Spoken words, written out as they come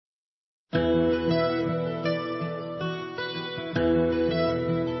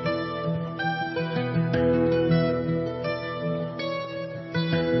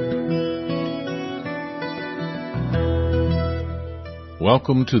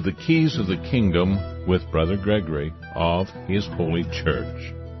Welcome to the Keys of the Kingdom with Brother Gregory of His Holy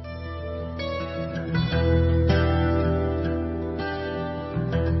Church.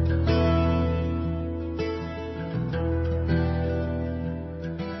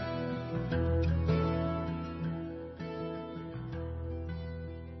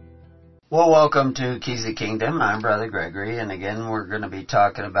 Well, welcome to Keys of the Kingdom. I'm Brother Gregory, and again, we're going to be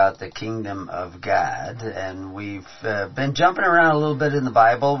talking about the Kingdom of God. And we've been jumping around a little bit in the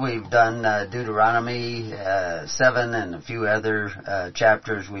Bible. We've done Deuteronomy 7 and a few other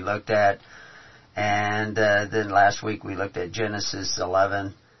chapters we looked at. And then last week we looked at Genesis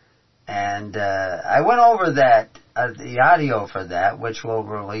 11. And I went over that, the audio for that, which we'll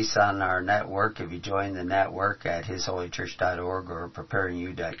release on our network if you join the network at hisholychurch.org or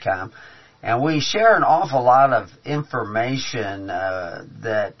preparingyou.com. And we share an awful lot of information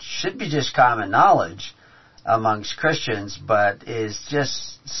that should be just common knowledge amongst Christians, but is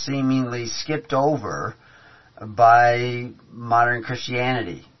just seemingly skipped over by modern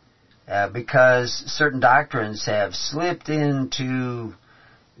Christianity because certain doctrines have slipped into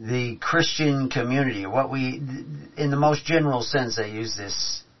the Christian community. In the most general sense, they use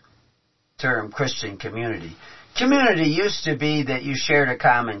this term, Christian community. Community used to be that you shared a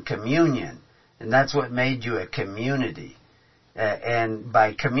common communion, and that's what made you a community. And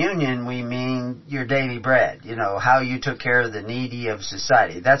by communion, we mean your daily bread, how you took care of the needy of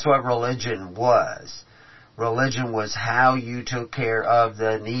society. That's what religion was. Religion was how you took care of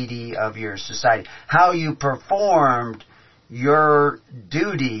the needy of your society, how you performed your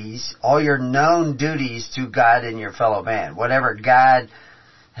duties, all your known duties to God and your fellow man. Whatever God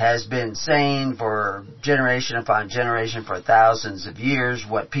has been saying for generation upon generation for thousands of years,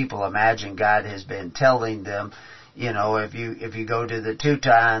 what people imagine God has been telling them. If you go to the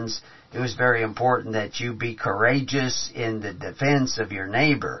Teutons, it was very important that you be courageous in the defense of your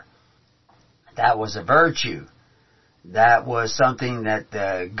neighbor. That was a virtue. That was something that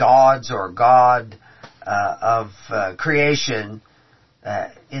the gods or God of creation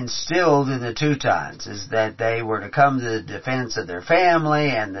instilled in the Teutons, is that they were to come to the defense of their family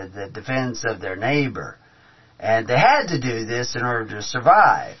and the defense of their neighbor. And they had to do this in order to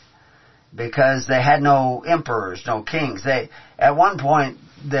survive, because they had no emperors, no kings. At one point,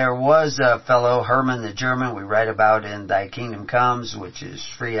 there was a fellow, Herman the German, we write about in Thy Kingdom Comes, which is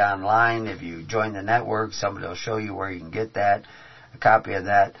free online. If you join the network, somebody will show you where you can get that, a copy of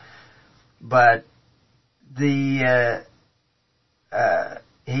that. But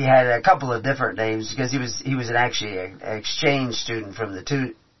he had a couple of different names because he was actually an exchange student from the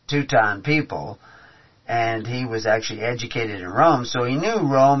Teuton people, and he was actually educated in Rome, so he knew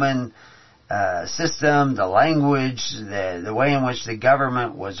Roman system, the language, the way in which the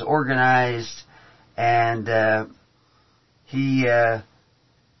government was organized, and he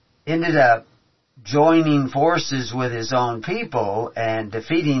ended up joining forces with his own people and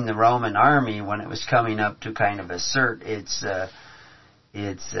defeating the Roman army when it was coming up to kind of assert its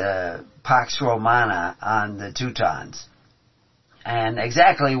Pax Romana on the Teutons. And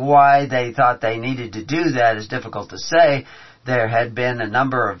exactly why they thought they needed to do that is difficult to say. There had been a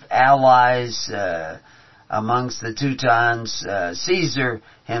number of allies amongst the Teutons. Caesar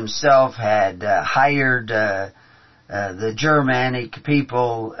himself had hired the Germanic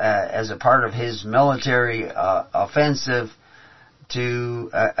people as a part of his military offensive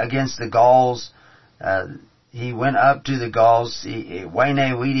against the Gauls. He went up to the Gauls.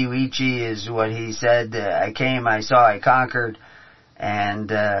 Vene vidi vici is what he said. I came, I saw, I conquered. And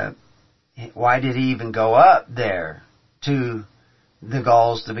why did he even go up there to the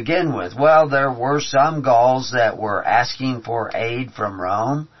Gauls to begin with? Well, there were some Gauls that were asking for aid from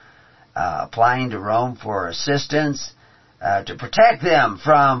Rome, applying to Rome for assistance to protect them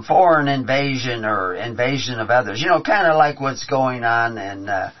from foreign invasion or invasion of others. Kind of like what's going on in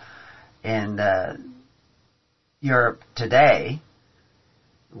Europe today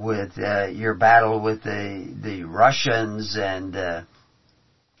with your battle with the Russians and the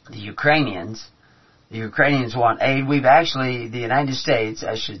Ukrainians. The Ukrainians want aid. The United States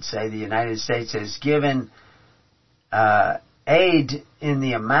has given aid in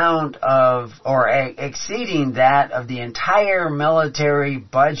the amount of, or exceeding that of the entire military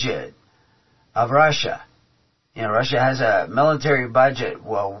budget of Russia. Russia has a military budget.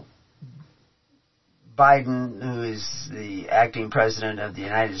 Well, Biden, who is the acting president of the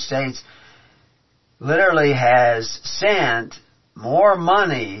United States, literally has sent more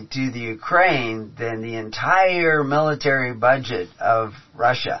money to the Ukraine than the entire military budget of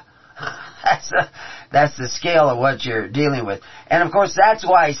Russia. That's the scale of what you're dealing with. And of course, that's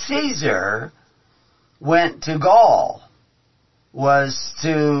why Caesar went to Gaul. was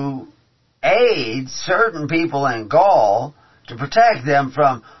to aid certain people in Gaul to protect them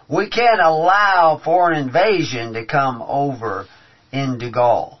from, we can't allow foreign invasion to come over into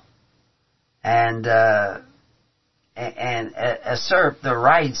Gaul and assert the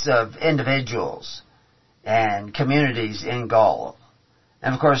rights of individuals and communities in Gaul.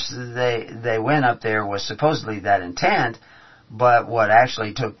 And of course, they went up there with supposedly that intent, but what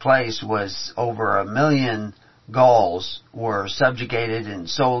actually took place was over 1 million Gauls were subjugated and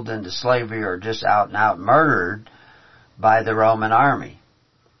sold into slavery or just out and out murdered by the Roman army.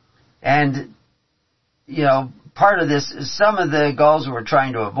 And, you know, part of this is some of the Gauls were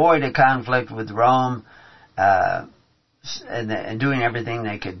trying to avoid a conflict with Rome, and doing everything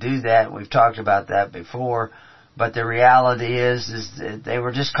they could do that. We've talked about that before. But the reality is that they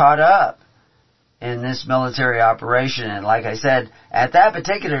were just caught up in this military operation. And like I said, at that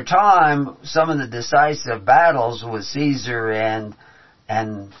particular time, some of the decisive battles with Caesar and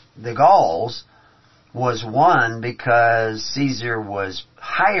the Gauls was won because Caesar was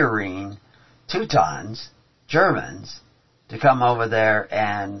hiring Teutons, Germans, to come over there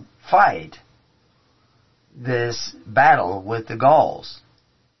and fight this battle with the Gauls.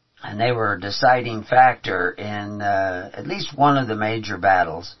 And they were a deciding factor in at least one of the major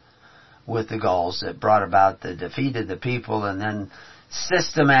battles with the Gauls that brought about the defeat of the people and then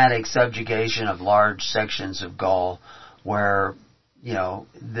systematic subjugation of large sections of Gaul where, you know,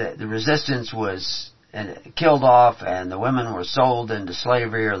 the resistance was killed off and the women were sold into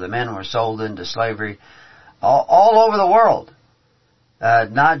slavery or the men were sold into slavery all over the world.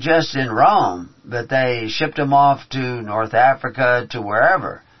 Not just in Rome, but they shipped them off to North Africa, to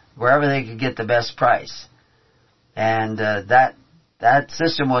wherever they could get the best price. And that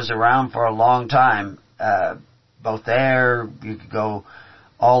system was around for a long time. Both there, you could go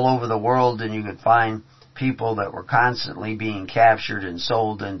all over the world and you could find people that were constantly being captured and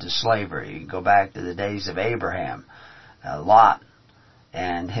sold into slavery. You go back to the days of Abraham. Lot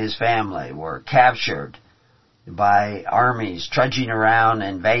and his family were captured by armies trudging around,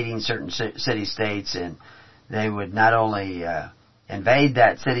 invading certain city-states, and they would not only invade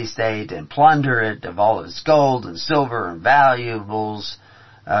that city-state and plunder it of all of its gold and silver and valuables,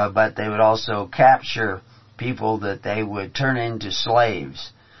 but they would also capture people that they would turn into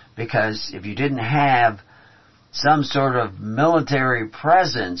slaves. Because if you didn't have some sort of military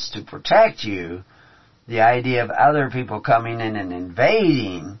presence to protect you, the idea of other people coming in and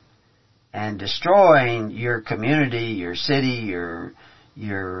invading and destroying your community, your city,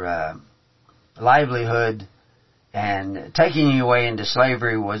 your livelihood, and taking you away into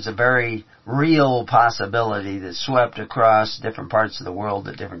slavery was a very real possibility that swept across different parts of the world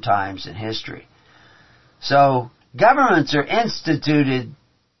at different times in history. So, governments are instituted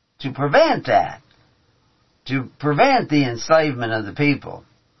to prevent that, to prevent the enslavement of the people.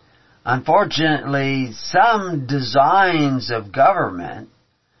 Unfortunately, some designs of government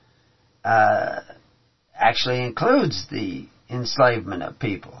actually includes the enslavement of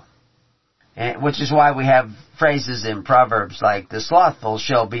people. And, which is why we have phrases in Proverbs like, the slothful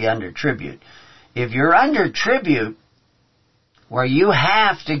shall be under tribute. If you're under tribute, where you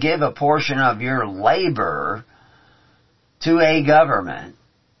have to give a portion of your labor to a government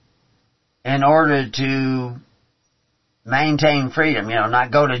in order to maintain freedom, you know,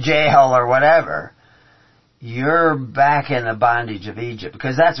 not go to jail or whatever, you're back in the bondage of Egypt.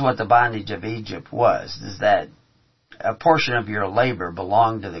 Because that's what the bondage of Egypt was, is that a portion of your labor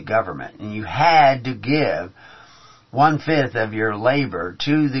belonged to the government. And you had to give 1/5 of your labor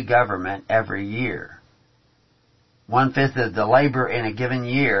to the government every year. 1/5 of the labor in a given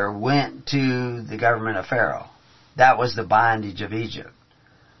year went to the government of Pharaoh. That was the bondage of Egypt.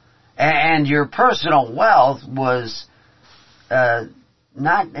 And your personal wealth was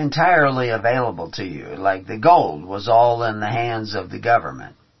not entirely available to you. Like the gold was all in the hands of the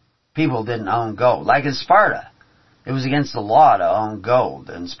government. People didn't own gold. Like in Sparta, it was against the law to own gold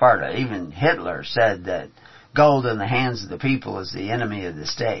in Sparta. Even Hitler said that gold in the hands of the people is the enemy of the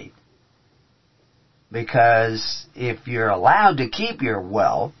state. Because if you're allowed to keep your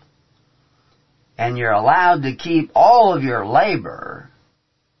wealth, and you're allowed to keep all of your labor,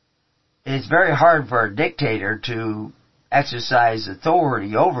 it's very hard for a dictator to exercise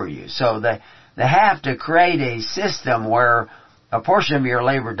authority over you. So they have to create a system where a portion of your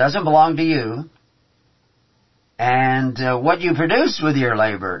labor doesn't belong to you, and what you produce with your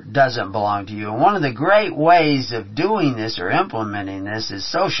labor doesn't belong to you. And one of the great ways of doing this or implementing this is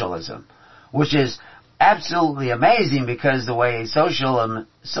socialism, which is absolutely amazing because the way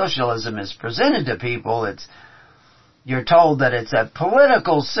socialism is presented to people, you're told that it's a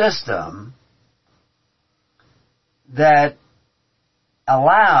political system that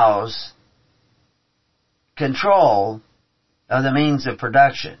allows control of the means of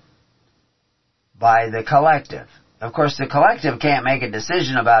production by the collective. Of course, the collective can't make a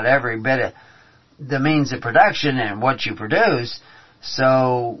decision about every bit of the means of production and what you produce.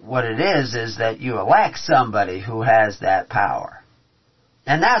 So what it is that you elect somebody who has that power.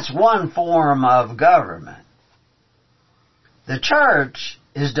 And that's one form of government. The church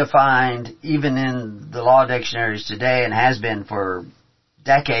is defined even in the law dictionaries today, and has been for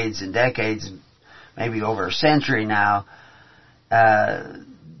decades and decades, maybe over a century now.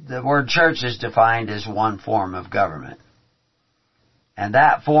 The word church is defined as one form of government. And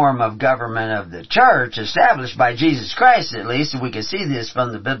that form of government of the church, established by Jesus Christ at least, and we can see this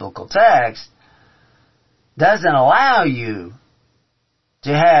from the biblical text, doesn't allow you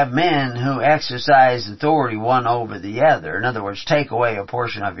to have men who exercise authority one over the other. In other words, take away a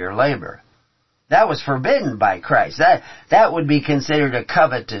portion of your labor. That was forbidden by Christ. That would be considered a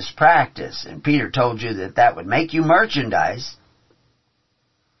covetous practice. And Peter told you that would make you merchandise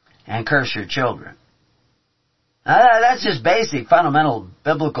and curse your children. Now, that's just basic, fundamental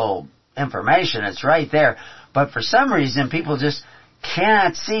biblical information. It's right there. But for some reason, people just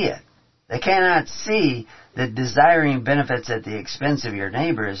cannot see it. They cannot see that desiring benefits at the expense of your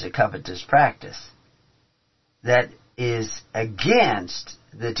neighbor is a covetous practice that is against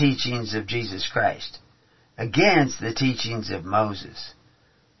the teachings of Jesus Christ, against the teachings of Moses,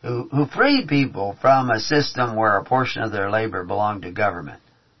 who freed people from a system where a portion of their labor belonged to government.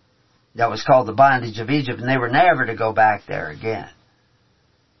 That was called the bondage of Egypt, and they were never to go back there again.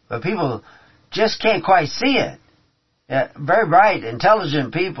 But people just can't quite see it. Very bright,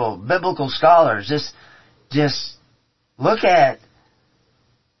 intelligent people, biblical scholars, just look at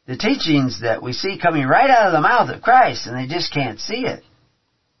the teachings that we see coming right out of the mouth of Christ, and they just can't see it.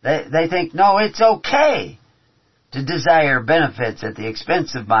 They think, no, it's okay to desire benefits at the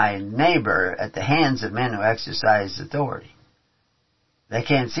expense of my neighbor at the hands of men who exercise authority. They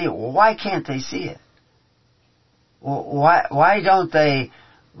can't see it. Well, why can't they see it? Well, why don't they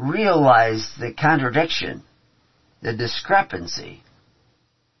realize the contradiction, the discrepancy,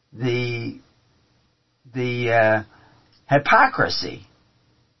 the hypocrisy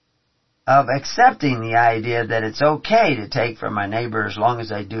of accepting the idea that it's okay to take from my neighbor as long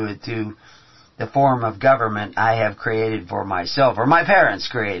as I do it through the form of government I have created for myself, or my parents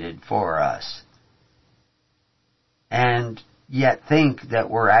created for us, and yet think that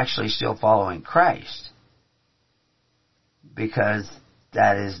we're actually still following Christ, because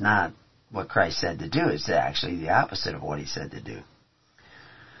that is not what Christ said to do. It's actually the opposite of what He said to do.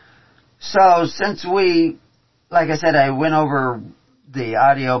 So since like I said, I went over the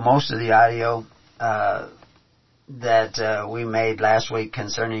audio, most of the audio that we made last week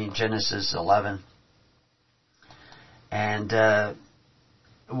concerning Genesis 11. And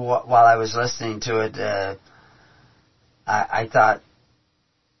while I was listening to it, I thought,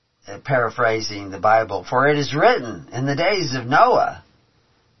 paraphrasing the Bible, for it is written, in the days of Noah,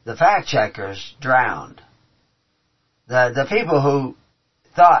 the fact-checkers drowned. The people who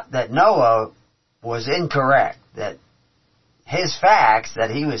thought that Noah was incorrect, that his facts that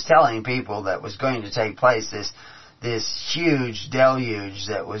he was telling people that was going to take place, this huge deluge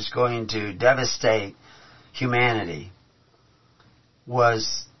that was going to devastate humanity,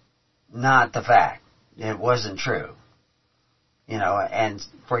 was not the fact. It wasn't true. And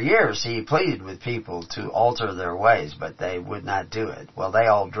for years he pleaded with people to alter their ways, but they would not do it. Well, they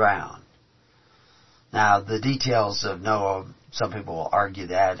all drowned. Now, the details of Noah, some people will argue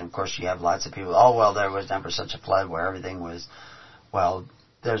that, and of course you have lots of people, there was never such a flood where everything was,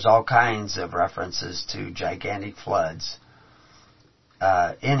 there's all kinds of references to gigantic floods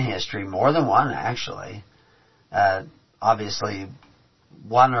in history, more than one actually. Obviously,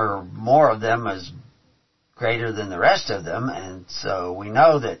 one or more of them is greater than the rest of them, and so we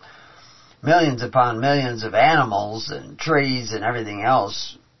know that millions upon millions of animals and trees and everything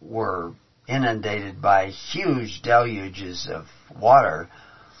else were inundated by huge deluges of water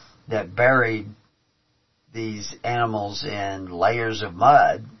that buried these animals in layers of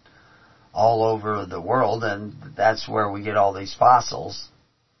mud all over the world, and that's where we get all these fossils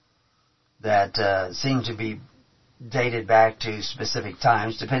that seem to be dated back to specific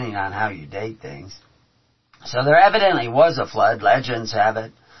times, depending on how you date things. So there evidently was a flood. Legends have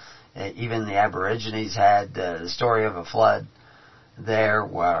it. Even the Aborigines had the story of a flood there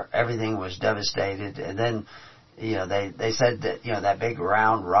where everything was devastated. And then, they said that, that big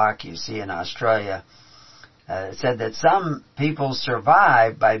round rock you see in Australia, said that some people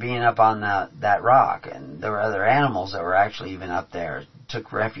survived by being up on that rock. And there were other animals that were actually even up there,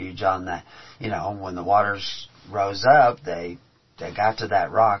 took refuge on that. When the waters rose up, they they got to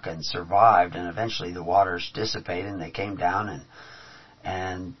that rock and survived, and eventually the waters dissipated and they came down,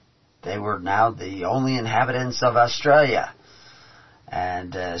 and they were now the only inhabitants of Australia.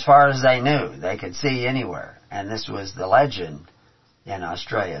 And as far as they knew, they could see anywhere. And this was the legend in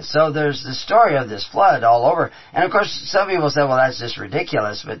Australia. So there's the story of this flood all over. And of course, some people say, well, that's just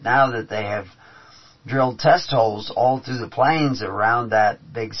ridiculous. But now that they have drilled test holes all through the plains around that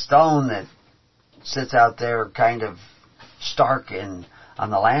big stone that sits out there kind of stark on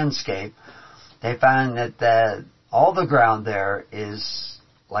the landscape, they find that all the ground there is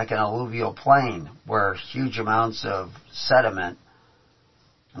like an alluvial plain where huge amounts of sediment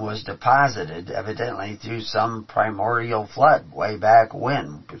was deposited, evidently through some primordial flood way back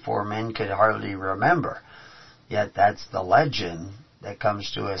when, before men could hardly remember. Yet that's the legend that comes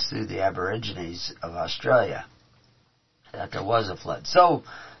to us through the Aborigines of Australia, that there was a flood. So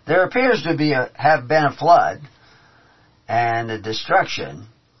there appears to have been a flood and a destruction,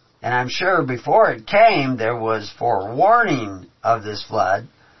 and I'm sure before it came there was forewarning of this flood,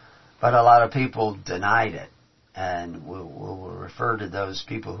 but a lot of people denied it. And we'll refer to those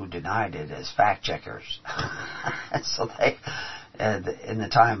people who denied it as fact checkers. So they, in the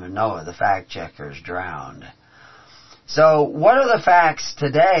time of Noah, the fact checkers drowned. So what are the facts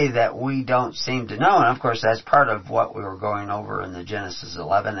today that we don't seem to know? And of course that's part of what we were going over in the Genesis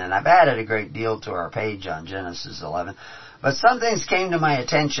 11. And I've added a great deal to our page on Genesis 11. But some things came to my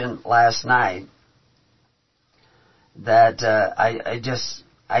attention last night that I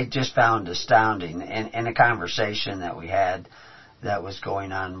just found astounding in a conversation that we had that was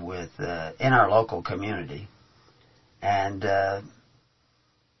going on with in our local community. And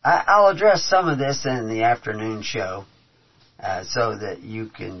I'll address some of this in the afternoon show so that you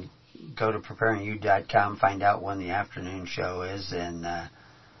can go to preparingyou.com, find out when the afternoon show is, and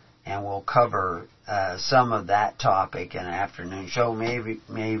we'll cover some of that topic in an afternoon show. Maybe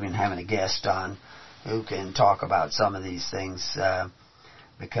even having a guest on who can talk about some of these things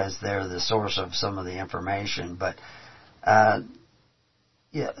because they're the source of some of the information. But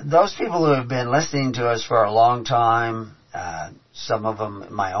those people who have been listening to us for a long time, some of them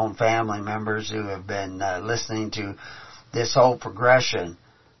my own family members who have been listening to this whole progression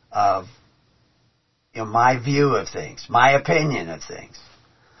of my view of things, my opinion of things,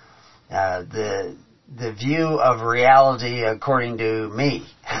 the view of reality according to me,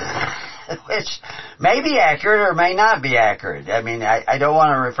 which may be accurate or may not be accurate. I mean, I don't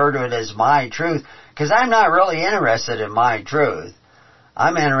want to refer to it as my truth, because I'm not really interested in my truth.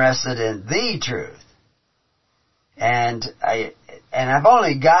 I'm interested in the truth. And I've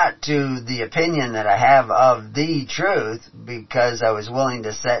only got to the opinion that I have of the truth because I was willing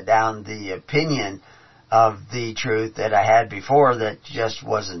to set down the opinion of the truth that I had before that just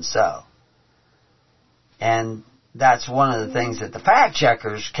wasn't so. And that's one of the things that the fact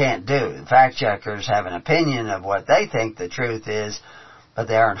checkers can't do. The fact checkers have an opinion of what they think the truth is, but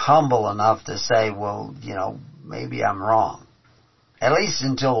they aren't humble enough to say, well, maybe I'm wrong. At least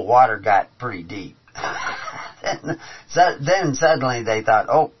until the water got pretty deep. Then suddenly they thought,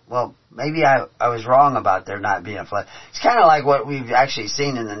 oh, well, maybe I was wrong about there not being a flood. It's kind of like what we've actually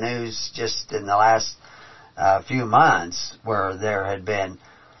seen in the news just in the last few months, where there had been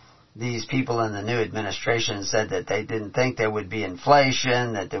these people in the new administration said that they didn't think there would be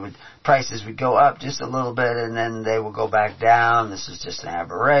inflation, that prices would go up just a little bit and then they will go back down. This is just an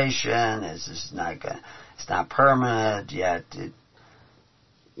aberration. It's not permanent yet.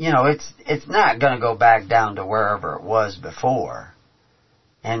 It's not going to go back down to wherever it was before.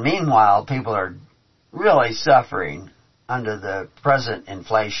 And meanwhile, people are really suffering under the present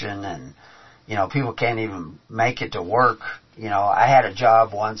inflation, and people can't even make it to work. I had a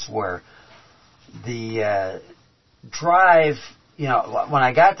job once where the drive, when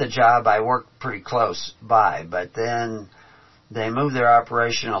I got the job, I worked pretty close by, but then they moved their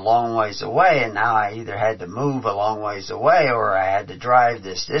operation a long ways away, and now I either had to move a long ways away or I had to drive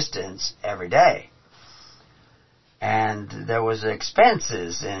this distance every day. And there was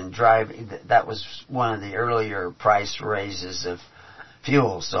expenses in driving. That was one of the earlier price raises of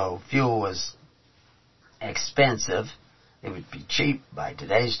fuel. So fuel was expensive. It would be cheap by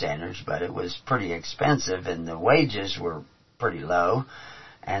today's standards, but it was pretty expensive, and the wages were pretty low.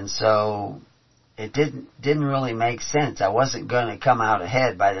 And so it didn't really make sense. I wasn't going to come out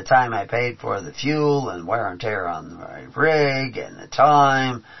ahead by the time I paid for the fuel and wear and tear on my rig and the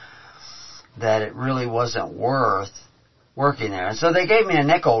time, that it really wasn't worth working there. And so they gave me a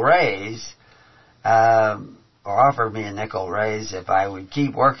nickel raise, or offered me a nickel raise if I would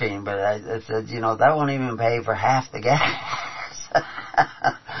keep working, but I said, that won't even pay for half the gas.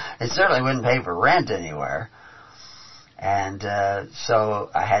 It certainly wouldn't pay for rent anywhere. And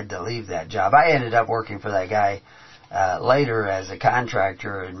so I had to leave that job. I ended up working for that guy later as a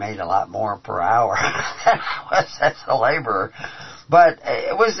contractor and made a lot more per hour than I was as a laborer. But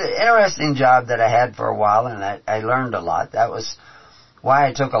it was an interesting job that I had for a while, and I learned a lot. That was why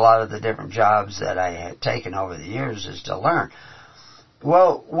I took a lot of the different jobs that I had taken over the years, is to learn.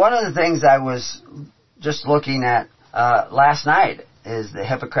 Well, one of the things I was just looking at last night is the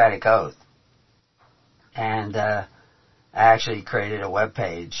Hippocratic Oath. And I actually created a web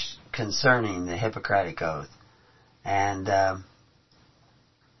page concerning the Hippocratic Oath. And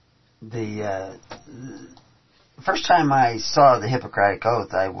the first time I saw the Hippocratic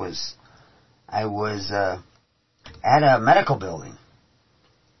Oath, I was at a medical building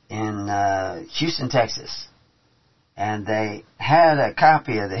in Houston, Texas. And they had a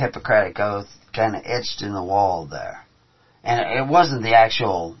copy of the Hippocratic Oath kind of etched in the wall there. And it wasn't the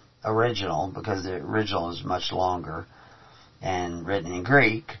actual original, because the original is much longer and written in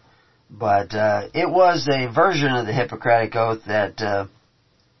Greek. But it was a version of the Hippocratic Oath that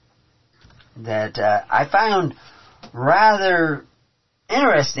I found rather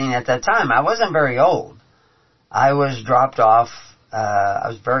interesting at that time. I wasn't very old. I was dropped off. I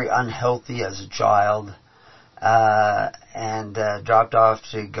was very unhealthy as a child. And dropped off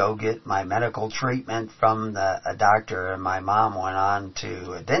to go get my medical treatment from a doctor, and my mom went on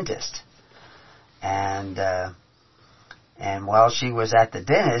to a dentist. And while she was at the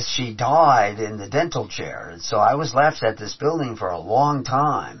dentist, she died in the dental chair. And so I was left at this building for a long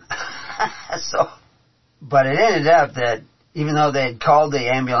time. But it ended up that even though they had called the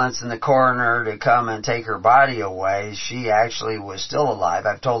ambulance and the coroner to come and take her body away, she actually was still alive.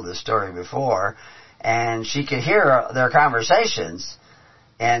 I've told this story before. And she could hear their conversations.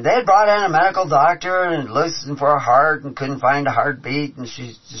 And they had brought in a medical doctor and listened for a heart and couldn't find a heartbeat. And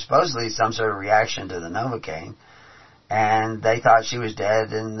she supposedly some sort of reaction to the Novocaine. And they thought she was dead.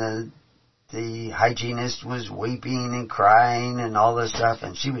 And the hygienist was weeping and crying and all this stuff.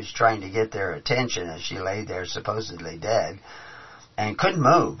 And she was trying to get their attention as she lay there supposedly dead. And couldn't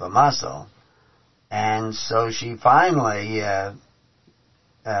move a muscle. And so she finally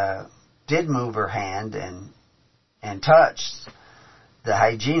did move her hand and touched the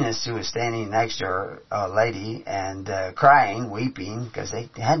hygienist who was standing next to her, a lady, and crying, weeping, because they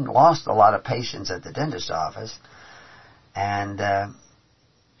hadn't lost a lot of patients at the dentist office. And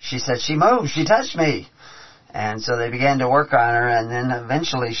she said, she moved, she touched me. And so they began to work on her, and then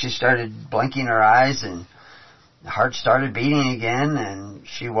eventually she started blinking her eyes, and the heart started beating again, and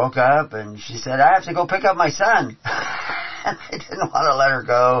she woke up, and she said, I have to go pick up my son. And I didn't want to let her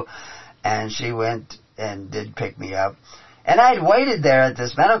go. And she went and did pick me up. And I'd waited there at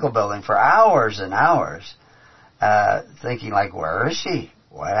this medical building for hours and hours, thinking like, where is she?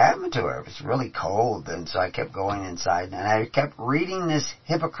 What happened to her? It was really cold. And so I kept going inside. And I kept reading this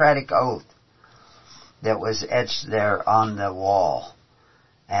Hippocratic Oath that was etched there on the wall.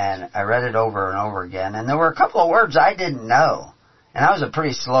 And I read it over and over again. And there were a couple of words I didn't know. And I was a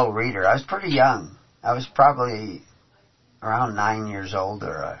pretty slow reader. I was pretty young. I was probably around 9 years old,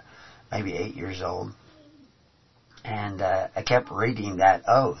 or maybe 8 years old. And I kept reading that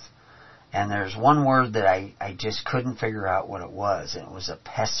oath. And there's one word that I just couldn't figure out what it was, and it was a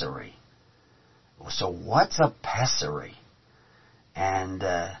pessary. So what's a pessary? And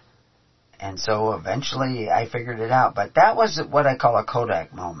so eventually I figured it out. But that was what I call a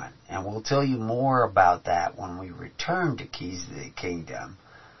Kodak moment. And we'll tell you more about that when we return to Keys of the Kingdom.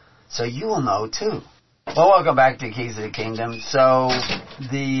 So you will know too. Well, welcome back to Keys of the Kingdom. So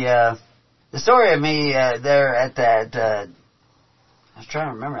the story of me there at that, I was trying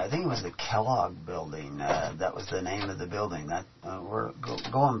to remember, I think it was the Kellogg building. That was the name of the building. That we're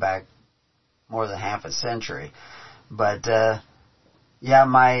going back more than half a century. But yeah,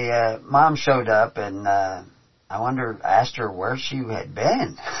 my mom showed up, and I asked her where she had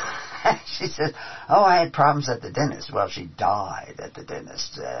been. She said, oh, I had problems at the dentist. Well, she died at the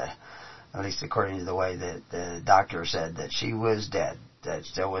dentist. At least according to the way that the doctor said that she was dead, that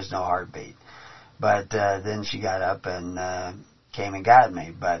there was no heartbeat. But then she got up and came and got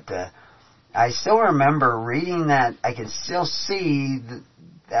me. But I still remember reading that. I can still see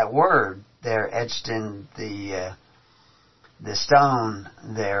that word there etched in the stone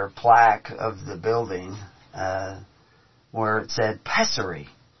there, plaque of the building, where it said pessary.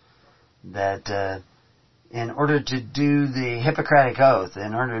 That in order to do the Hippocratic Oath,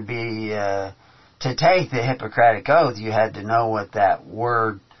 in order to be to take the Hippocratic Oath, you had to know what that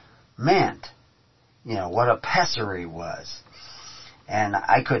word meant. You know, what a pessary was. And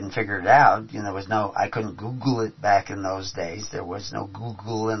I couldn't figure it out. You know, I couldn't Google it back in those days. There was no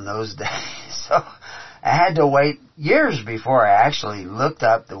Google in those days. So I had to wait years before I actually looked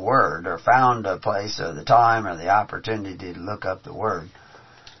up the word or found a place or the time or the opportunity to look up the word.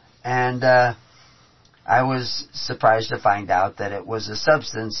 And I was surprised to find out that it was a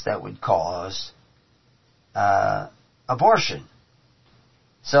substance that would cause abortion.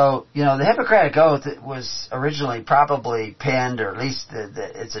 So, the Hippocratic Oath was originally probably penned, or at least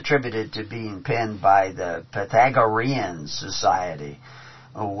it's attributed to being penned by the Pythagorean Society,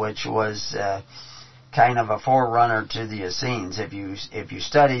 which was kind of a forerunner to the Essenes. If you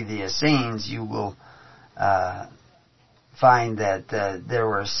study the Essenes, you will find that there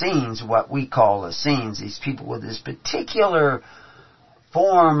were Essenes, what we call Essenes, these people with this particular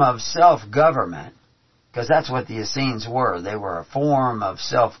form of self-government, because that's what the Essenes were. They were a form of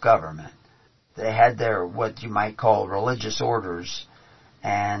self-government. They had their, what you might call, religious orders,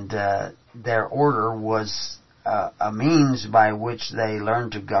 and their order was a means by which they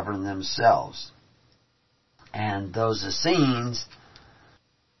learned to govern themselves. And those Essenes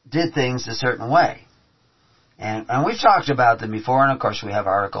did things a certain way. And we've talked about them before, and of course we have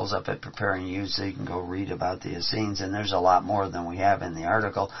articles up at Preparing You, so you can go read about the Essenes, and there's a lot more than we have in the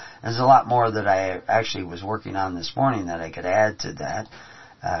article. There's a lot more that I actually was working on this morning that I could add to that,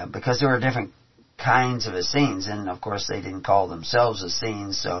 because there were different kinds of Essenes, and of course they didn't call themselves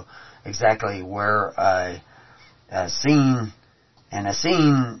Essenes, so exactly where a scene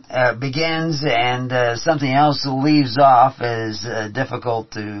begins and something else leaves off is difficult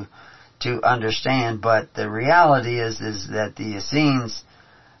to understand, but the reality is that the Essenes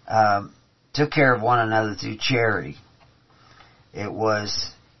took care of one another through charity. It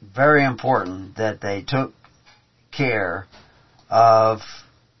was very important that they took care of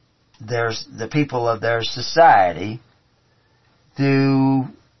the people of their society through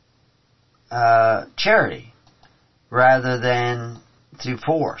charity rather than through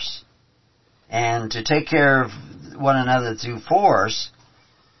force. And to take care of one another through force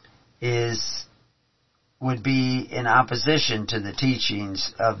would be in opposition to the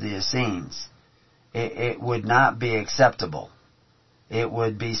teachings of the Essenes. It would not be acceptable. It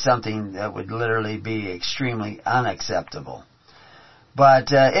would be something that would literally be extremely unacceptable.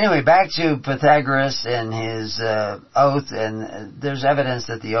 But anyway, back to Pythagoras and his oath, and there's evidence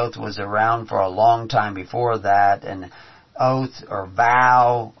that the oath was around for a long time before that, and oath or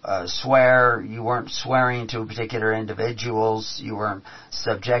vow, swear, you weren't swearing to particular individuals, you weren't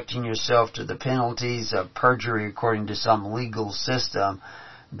subjecting yourself to the penalties of perjury according to some legal system,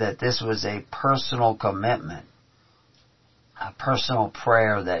 that this was a personal commitment, a personal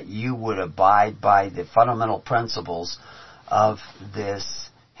prayer that you would abide by the fundamental principles of this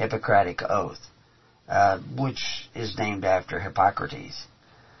Hippocratic Oath, which is named after Hippocrates.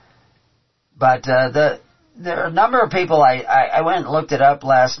 But there are a number of people, I went and looked it up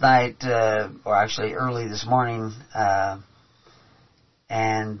last night, or actually early this morning,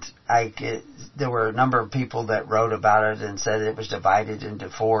 and there were a number of people that wrote about it and said it was divided into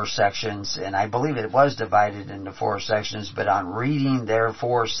 4 sections, and I believe it was divided into 4 sections, but on reading their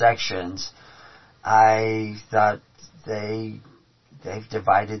 4 sections, I thought they've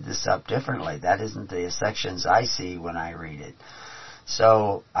divided this up differently. That isn't the sections I see when I read it.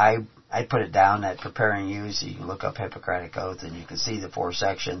 So I put it down at Preparing You, so you can look up Hippocratic Oath and you can see the 4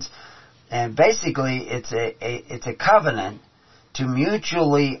 sections. And basically it's a covenant to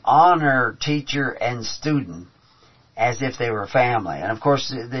mutually honor teacher and student as if they were family. And of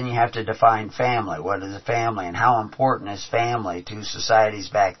course then you have to define family. What is a family and how important is family to societies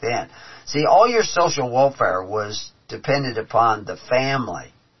back then? See, all your social welfare was depended upon the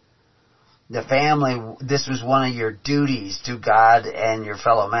family. The family, this was one of your duties to God and your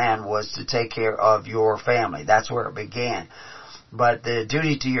fellow man, was to take care of your family. That's where it began. But the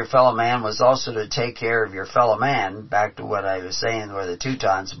duty to your fellow man was also to take care of your fellow man, back to what I was saying, where the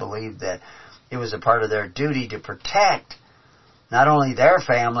Teutons believed that it was a part of their duty to protect not only their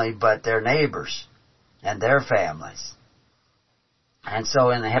family, but their neighbors and their families. And so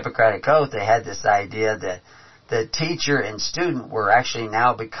in the Hippocratic Oath, they had this idea that the teacher and student were actually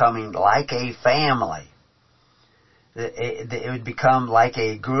now becoming like a family. It would become like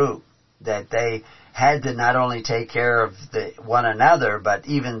a group, that they had to not only take care of one another, but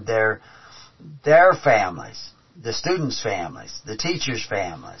even their families, the students' families, the teachers'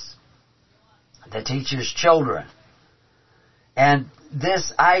 families, the teachers' children. And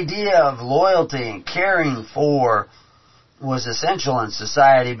this idea of loyalty and caring for was essential in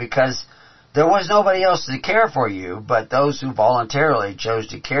society, because there was nobody else to care for you but those who voluntarily chose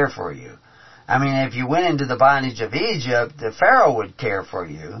to care for you. I mean, if you went into the bondage of Egypt, the Pharaoh would care for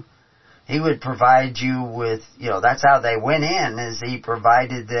you. He would provide you with, that's how they went in, is he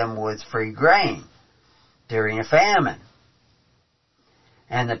provided them with free grain. during a famine.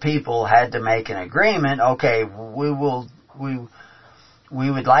 And the people had to make an agreement, okay, we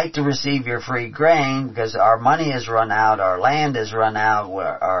would like to receive your free grain because our money has run out, our land has run out,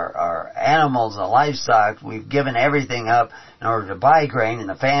 our animals and livestock, we've given everything up in order to buy grain, and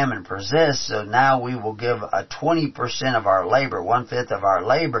the famine persists, so now we will give a 20% of our labor, 1/5 of our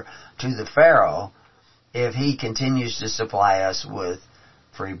labor, to the Pharaoh if he continues to supply us with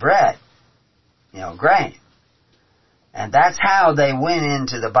free bread, grain. And that's how they went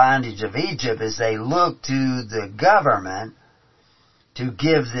into the bondage of Egypt, is they looked to the government to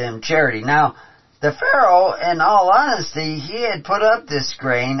give them charity. Now, the Pharaoh, in all honesty, he had put up this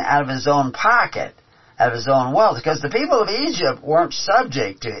grain out of his own pocket, out of his own wealth, because the people of Egypt weren't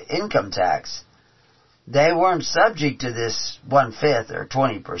subject to income tax. They weren't subject to this 1/5 or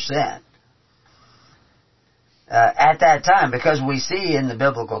 20%. At that time, because we see in the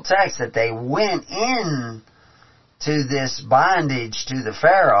biblical text that they went in to this bondage to the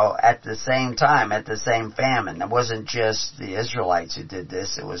Pharaoh at the same time, at the same famine. It wasn't just the Israelites who did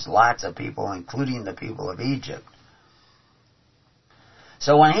this, it was lots of people, including the people of Egypt.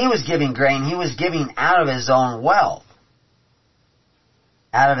 So when he was giving grain, he was giving out of his own wealth,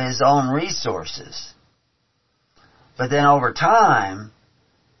 out of his own resources. But then over time,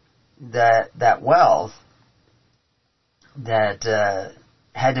 that wealth that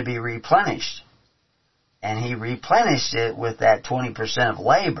had to be replenished. And he replenished it with that 20% of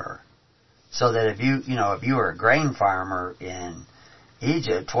labor. So that if you were a grain farmer in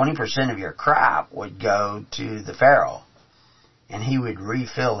Egypt, 20% of your crop would go to the Pharaoh. And he would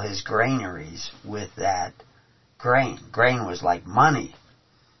refill his granaries with that grain. Grain was like money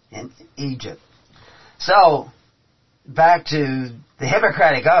in Egypt. So, back to the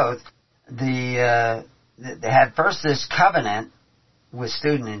Hippocratic Oath, they had first this covenant with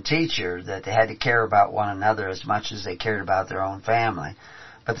student and teacher that they had to care about one another as much as they cared about their own family.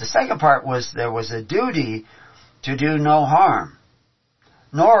 But the second part was there was a duty to do no harm,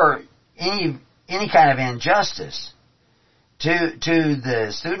 nor any kind of injustice to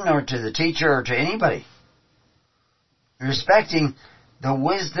the student or to the teacher or to anybody. Respecting the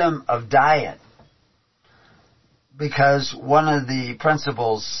wisdom of diet. Because one of the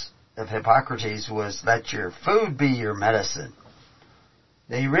principles of Hippocrates was let your food be your medicine.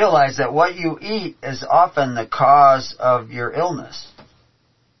 They realize that what you eat is often the cause of your illness.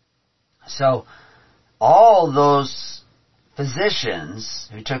 So, all those physicians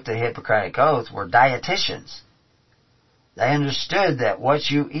who took the Hippocratic Oath were dietitians. They understood that what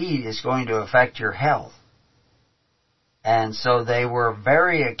you eat is going to affect your health. And so they were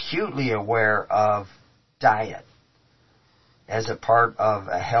very acutely aware of diet as a part of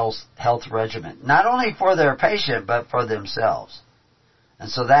a health regimen. Not only for their patient, but for themselves. And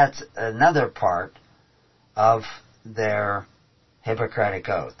so that's another part of their Hippocratic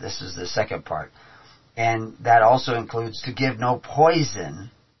Oath. This is the second part. And that also includes to give no poison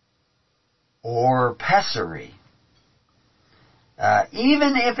or pessary.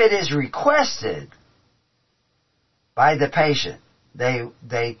 Even if it is requested by the patient,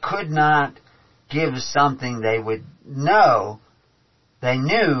 they could not give something they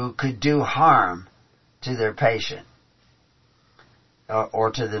knew could do harm to their patient,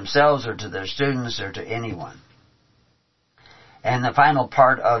 or to themselves, or to their students, or to anyone. And the final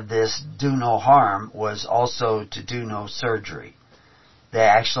part of this do no harm was also to do no surgery. They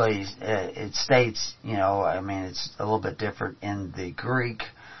actually, it states, it's a little bit different in the Greek,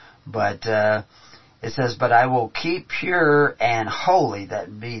 but it says, but I will keep pure and holy,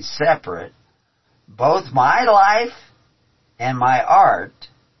 that be separate, both my life and my art.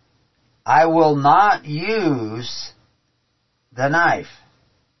 I will not use the knife,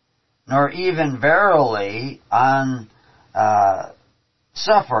 nor even verily on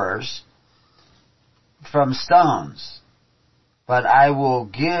sufferers from stones, but I will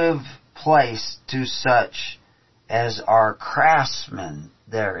give place to such as are craftsmen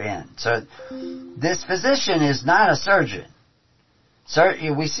therein. So this physician is not a surgeon.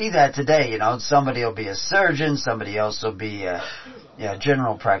 We see that today, somebody will be a surgeon, somebody else will be a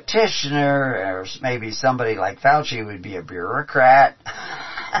general practitioner, or maybe somebody like Fauci would be a bureaucrat.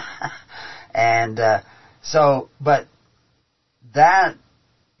 And but that,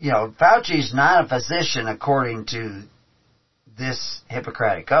 Fauci's not a physician according to this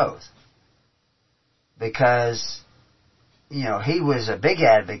Hippocratic Oath, because he was a big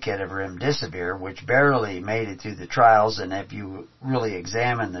advocate of remdesivir, which barely made it through the trials, and if you really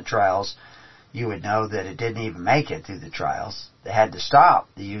examine the trials, you would know that it didn't even make it through the trials. They had to stop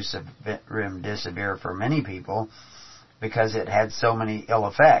the use of remdesivir for many people because it had so many ill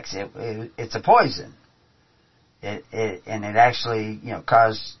effects. It's a poison. it actually,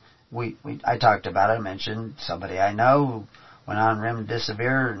 caused, I talked about it, I mentioned somebody I know who went on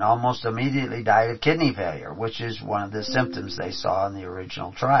remdesivir and almost immediately died of kidney failure, which is one of the symptoms they saw in the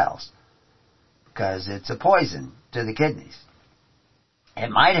original trials, because it's a poison to the kidneys. It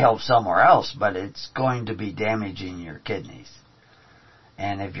might help somewhere else, but it's going to be damaging your kidneys.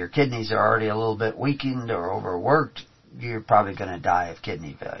 And if your kidneys are already a little bit weakened or overworked, you're probably going to die of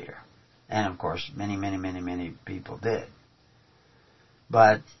kidney failure. And of course, many people did.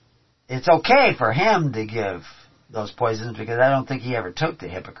 But it's okay for him to give those poisons, because I don't think he ever took the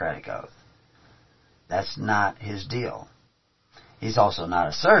Hippocratic Oath. That's not his deal. He's also not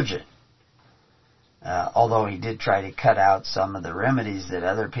a surgeon. Although he did try to cut out some of the remedies that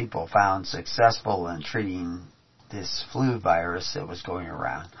other people found successful in treating this flu virus that was going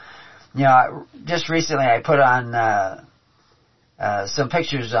around. Just recently I put on some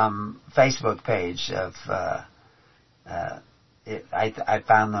pictures on Facebook page of, I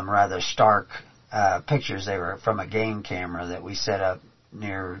found them rather stark pictures. They were from a game camera that we set up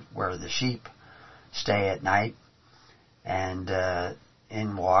near where the sheep stay at night. And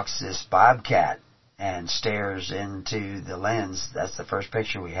in walks this bobcat and stares into the lens. That's the first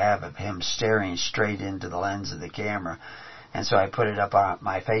picture we have of him staring straight into the lens of the camera. And so I put it up on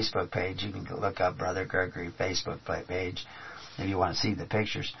my Facebook page. You can look up Brother Gregory Facebook page if you want to see the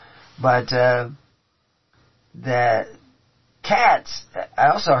pictures. But the cats, I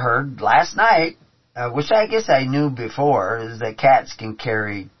also heard last night, which I guess I knew before, is that cats can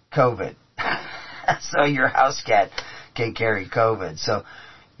carry COVID. So your house cat can carry COVID. So,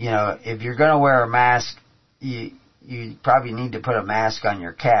 if you're going to wear a mask, you probably need to put a mask on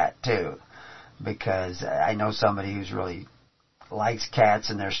your cat too, because I know somebody who's really likes cats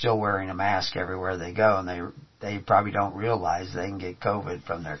and they're still wearing a mask everywhere they go, and they probably don't realize they can get COVID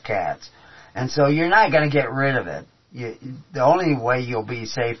from their cats. And so you're not going to get rid of it. The only way you'll be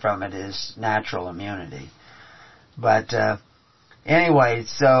safe from it is natural immunity. But anyway,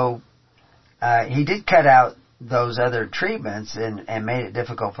 so he did cut out those other treatments and made it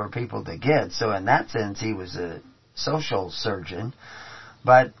difficult for people to get. So in that sense, he was a social surgeon.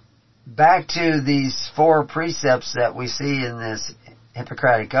 But back to these 4 precepts that we see in this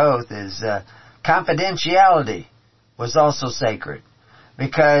Hippocratic Oath is confidentiality was also sacred.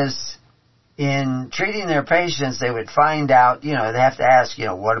 Because in treating their patients, they would find out, they have to ask,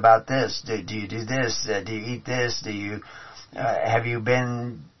 what about this? Do you do this? Do you eat this? Do you, have you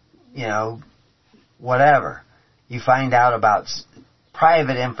been, whatever. You find out about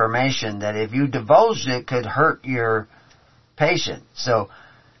private information that if you divulged it could hurt your patient. So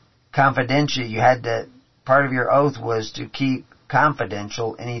confidential, part of your oath was to keep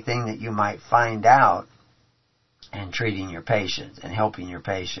confidential anything that you might find out in treating your patient and helping your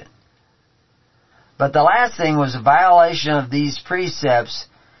patient. But the last thing was a violation of these precepts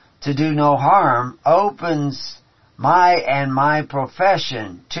to do no harm opens my and my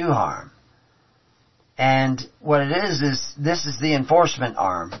profession to harm. And what it is this is the enforcement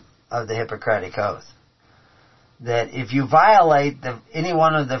arm of the Hippocratic Oath. That if you violate any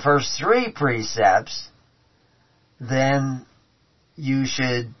one of the first 3 precepts, then you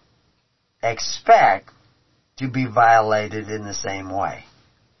should expect to be violated in the same way.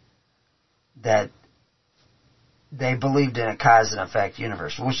 That they believed in a cause and effect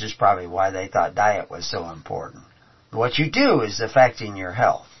universe, which is probably why they thought diet was so important. What you do is affecting your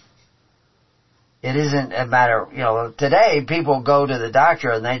health. It isn't a matter, today people go to the doctor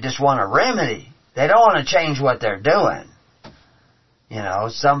and they just want a remedy. They don't want to change what they're doing.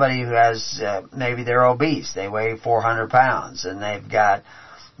 Somebody who has, maybe they're obese, they weigh 400 pounds and they've got,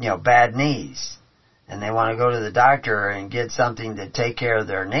 bad knees. And they want to go to the doctor and get something to take care of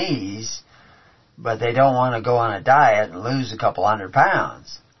their knees, but they don't want to go on a diet and lose a couple 100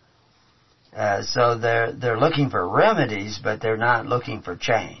 pounds. So they're looking for remedies, but they're not looking for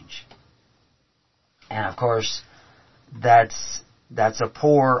change. And of course, that's a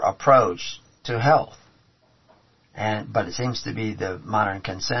poor approach to health. But it seems to be the modern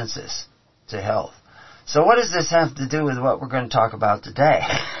consensus to health. So what does this have to do with what we're going to talk about today?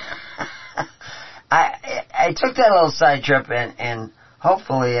 I took that little side trip and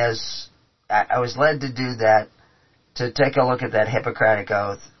hopefully as I was led to do that, to take a look at that Hippocratic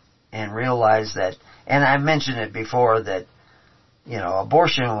Oath and realize that, and I mentioned it before, that,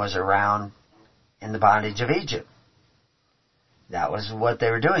 abortion was around in the bondage of Egypt. That was what they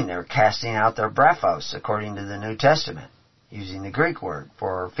were doing. They were casting out their brephos, according to the New Testament, using the Greek word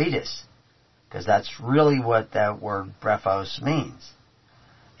for fetus, because that's really what that word brephos means.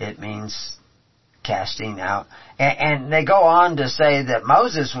 It means casting out. And they go on to say that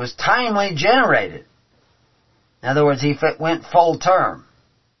Moses was timely generated. In other words, he went full term.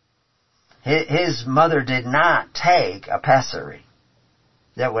 His mother did not take a pessary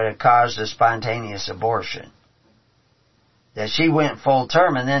that would have caused a spontaneous abortion. That she went full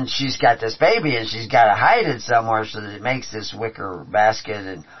term, and then she's got this baby and she's got to hide it somewhere, so that it makes this wicker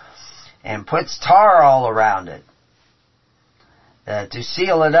basket and puts tar all around it to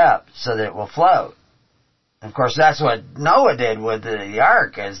seal it up so that it will float. Of course, that's what Noah did with the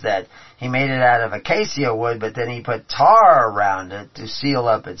ark, is that he made it out of acacia wood, but then he put tar around it to seal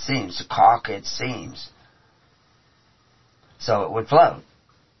up its seams, to caulk its seams, so it would float.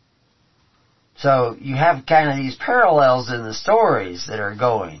 So you have kind of these parallels in the stories that are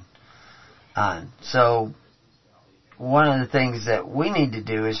going on. So one of the things that we need to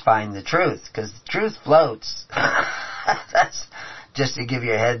do is find the truth, because the truth floats. That's just to give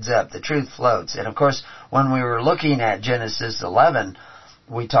you a heads up. The truth floats. And of course, when we were looking at Genesis 11,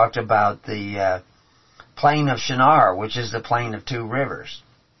 we talked about the plain of Shinar, which is the plain of two rivers.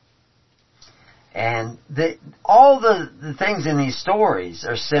 And all the things in these stories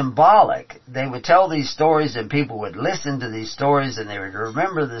are symbolic. They would tell these stories and people would listen to these stories and they would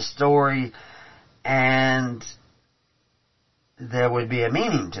remember the story, and there would be a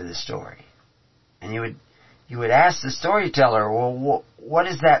meaning to the story. And you would ask the storyteller, well, what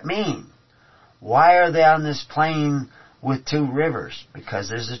does that mean? Why are they on this plain with two rivers? Because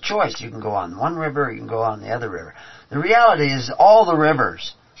there's a choice. You can go on one river or you can go on the other river. The reality is all the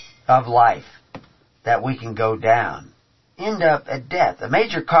rivers of life that we can go down end up at death. The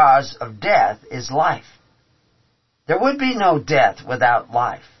major cause of death is life. There would be no death without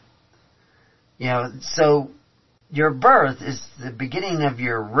life. So your birth is the beginning of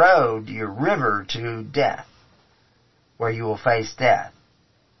your road, your river to death, where you will face death.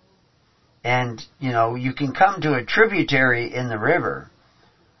 And, you can come to a tributary in the river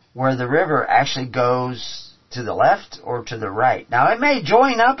where the river actually goes to the left or to the right. Now, it may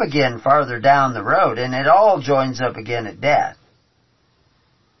join up again farther down the road, and it all joins up again at death.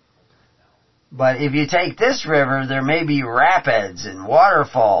 But if you take this river, there may be rapids and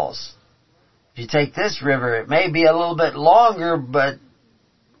waterfalls. If you take this river, it may be a little bit longer, but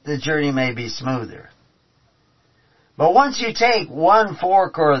the journey may be smoother. But once you take one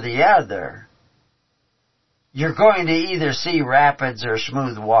fork or the other, you're going to either see rapids or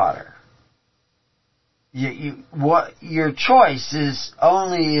smooth water. What your choice is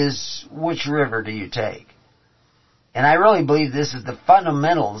which river do you take. And I really believe this is the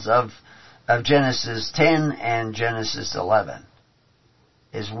fundamentals of Genesis 10 and Genesis 11,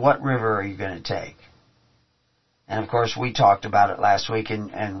 is what river are you going to take. And of course we talked about it last week,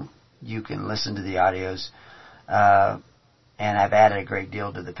 and you can listen to the audios. And I've added a great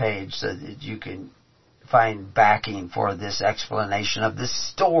deal to the page so that you can find backing for this explanation of this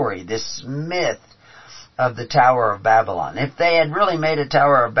story, this myth of the Tower of Babylon. If they had really made a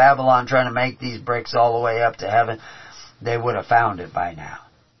Tower of Babylon trying to make these bricks all the way up to heaven, they would have found it by now.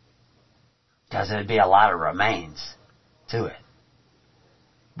 Because there'd be a lot of remains to it.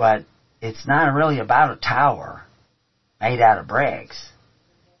 But it's not really about a tower made out of bricks.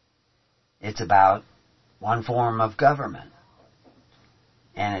 It's about one form of government.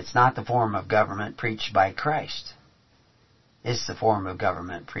 And it's not the form of government preached by Christ. It's the form of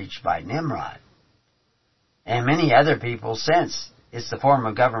government preached by Nimrod. And many other people since. It's the form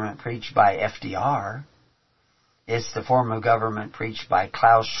of government preached by FDR. It's the form of government preached by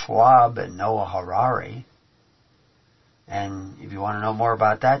Klaus Schwab and Noah Harari. And if you want to know more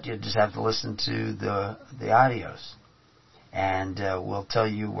about that, you just have to listen to the audios. And we'll tell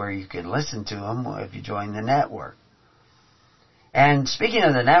you where you can listen to them if you join the network. And speaking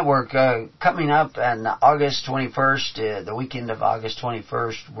of the network, coming up on August 21st, the weekend of August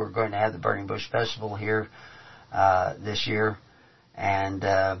 21st, we're going to have the Burning Bush Festival here this year. And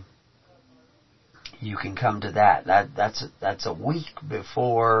you can come to that. That's a week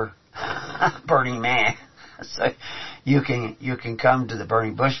before Burning Man. So you can come to the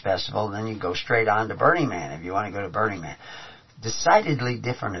Burning Bush Festival, and then you go straight on to Burning Man if you want to go to Burning Man. Decidedly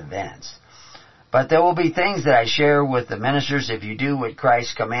different events. But there will be things that I share with the ministers. If you do what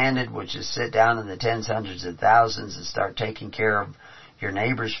Christ commanded, which is sit down in the tens, hundreds, and thousands and start taking care of your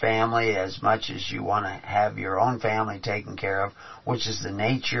neighbor's family as much as you want to have your own family taken care of, which is the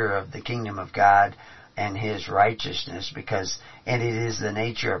nature of the kingdom of God and His righteousness, and it is the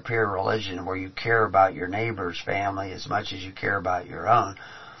nature of pure religion, where you care about your neighbor's family as much as you care about your own.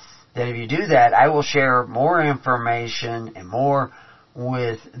 That if you do that, I will share more information and more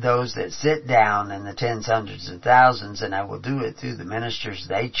with those that sit down in the tens, hundreds, and thousands, and I will do it through the ministers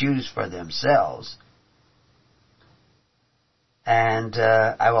they choose for themselves. And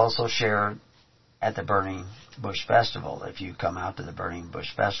I will also share at the Burning Bush Festival if you come out to the Burning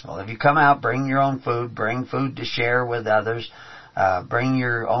Bush Festival. If you come out, bring your own food, bring food to share with others, bring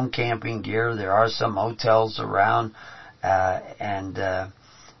your own camping gear. There are some hotels around, and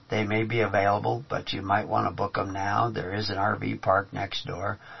they may be available, but you might want to book them now. There is an RV park next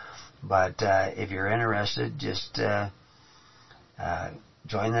door. But if you're interested, just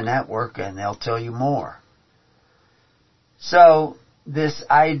join the network and they'll tell you more. So this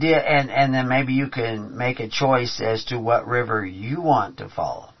idea, and then maybe you can make a choice as to what river you want to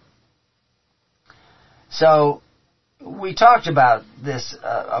follow. So we talked about this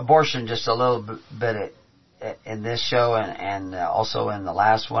abortion just a little bit in this show and also in the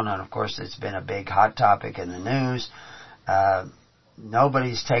last one, and of course it's been a big hot topic in the news.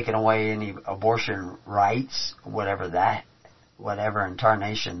 Nobody's taken away any abortion rights, whatever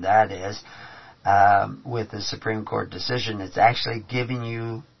incarnation that is. With the Supreme Court decision, it's actually giving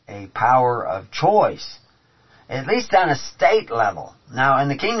you a power of choice, at least on a state level. Now, in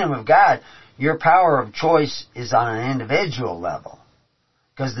the kingdom of God, your power of choice is on an individual level,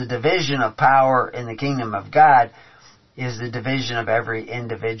 because the division of power in the kingdom of God is the division of every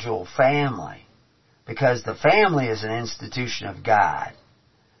individual family, because the family is an institution of God,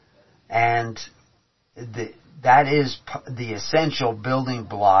 and that is the essential building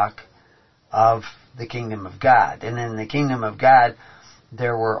block of the kingdom of God. And in the kingdom of God,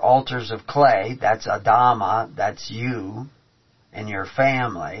 there were altars of clay. That's Adama. That's you and your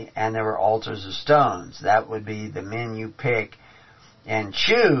family. And there were altars of stones. That would be the men you pick and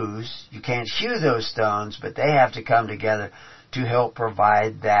choose. You can't hew those stones, but they have to come together to help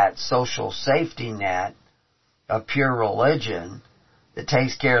provide that social safety net of pure religion that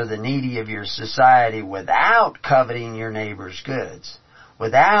takes care of the needy of your society without coveting your neighbor's goods,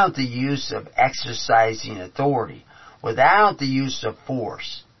 without the use of exercising authority, without the use of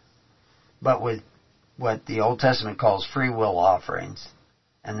force, but with what the Old Testament calls free will offerings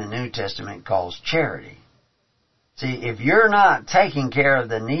and the New Testament calls charity. See, if you're not taking care of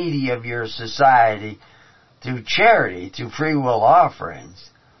the needy of your society through charity, through free will offerings,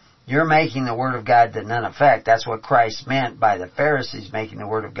 you're making the Word of God to none effect. That's what Christ meant by the Pharisees making the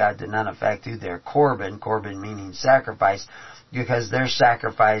Word of God to none effect through their Corban meaning sacrifice, because their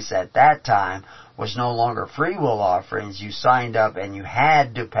sacrifice at that time was no longer free will offerings. You signed up and you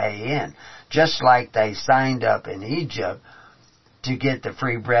had to pay in. Just like they signed up in Egypt to get the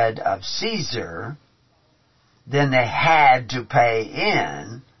free bread of Caesar, then they had to pay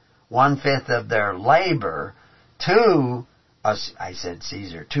in 1/5 of their labor to, I said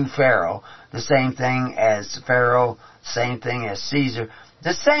Caesar, to Pharaoh. The same thing as Pharaoh, same thing as Caesar,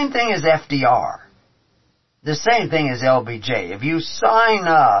 the same thing as FDR. The same thing as LBJ. If you sign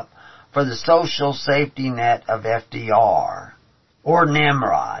up for the social safety net of FDR, or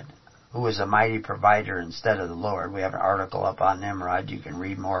Nimrod, who was a mighty provider instead of the Lord. We have an article up on Nimrod. You can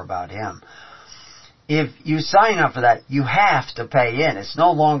read more about him. If you sign up for that, you have to pay in. It's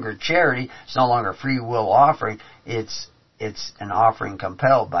no longer charity. It's no longer free will offering. It's an offering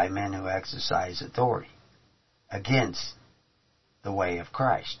compelled by men who exercise authority against the way of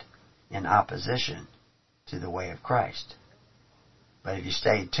Christ, in opposition to the way of Christ. But if you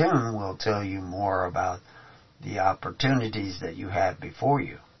stay tuned, we'll tell you more about the opportunities that you have before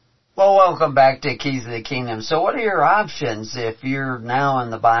you. Well, welcome back to Keys of the Kingdom. So what are your options if you're now in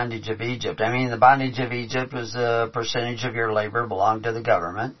the bondage of Egypt? I mean, the bondage of Egypt was a percentage of your labor belonged to the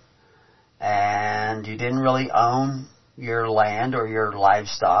government, and you didn't really own your land or your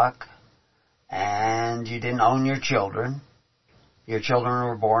livestock, and you didn't own your children. Your children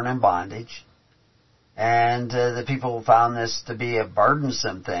were born in bondage. And the people found this to be a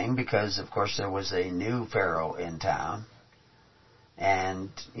burdensome thing because, of course, there was a new Pharaoh in town. And,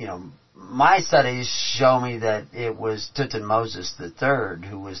 my studies show me that it was Tutmosis III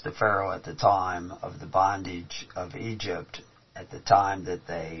who was the Pharaoh at the time of the bondage of Egypt, at the time that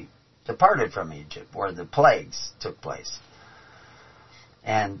they departed from Egypt, where the plagues took place.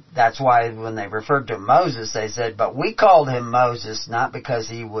 And that's why when they referred to Moses, they said, but we called him Moses not because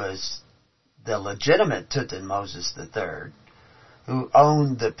he was the legitimate Tutmosis III, who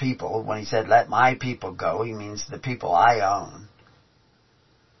owned the people. When he said, let my people go, he means the people I own.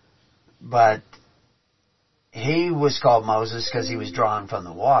 But he was called Moses because he was drawn from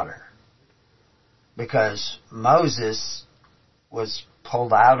the water. Because Moses was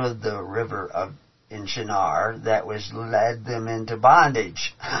pulled out of the river in Shinar that led them into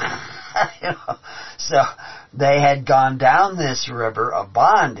bondage. So they had gone down this river of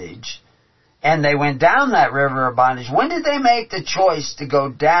bondage, and they went down that river of bondage. When did they make the choice to go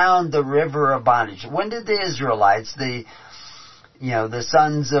down the river of bondage? When did the Israelites, the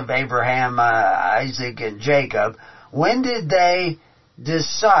sons of Abraham, Isaac, and Jacob, when did they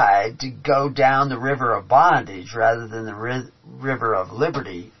decide to go down the river of bondage rather than the river of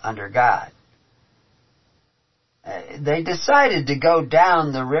liberty under God? They decided to go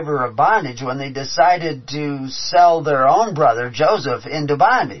down the river of bondage when they decided to sell their own brother, Joseph, into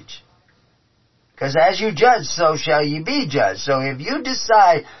bondage. Because as you judge, so shall you be judged. So if you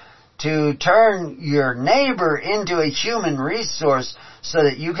decide to turn your neighbor into a human resource so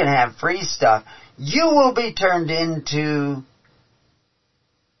that you can have free stuff, you will be turned into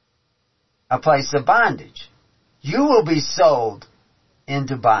a place of bondage. You will be sold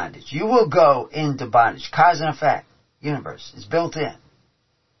into bondage. You will go into bondage. Cause and effect. Universe is built in.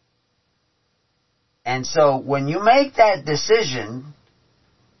 And so when you make that decision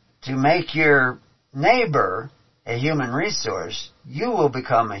to make your neighbor a human resource, you will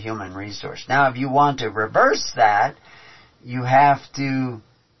become a human resource. Now, if you want to reverse that, you have to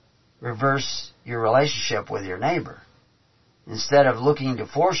reverse your relationship with your neighbor. Instead of looking to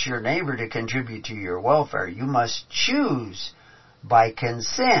force your neighbor to contribute to your welfare, you must choose by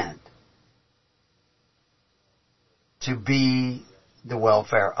consent to be the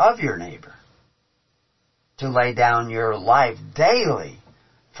welfare of your neighbor. To lay down your life daily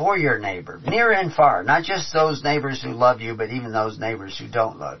for your neighbor, near and far. Not just those neighbors who love you, but even those neighbors who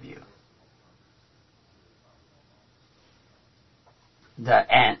don't love you.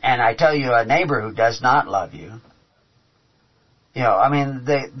 And I tell you, a neighbor who does not love you,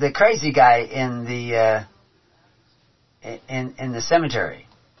 the crazy guy in the cemetery,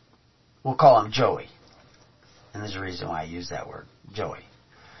 we'll call him Joey. And there's a reason why I use that word, Joey.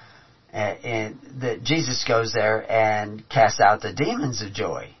 And that Jesus goes there and casts out the demons of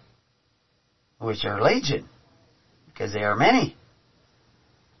Joey, which are legion, because they are many.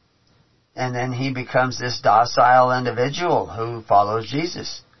 And then he becomes this docile individual who follows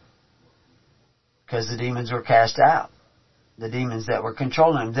Jesus, because the demons were cast out. The demons that were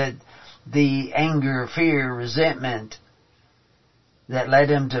controlling him, the anger, fear, resentment that led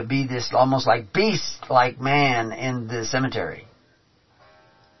him to be this almost like beast-like man in the cemetery,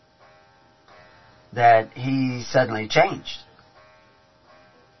 that he suddenly changed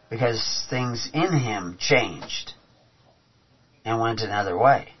because things in him changed and went another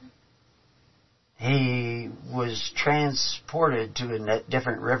way. He was transported to a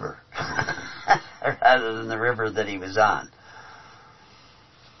different river rather than the river that he was on.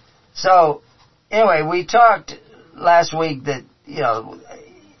 So, anyway, we talked last week that,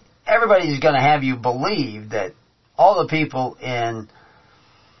 everybody's going to have you believe that all the people in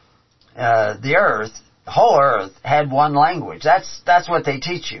the earth, the whole earth, had one language. That's what they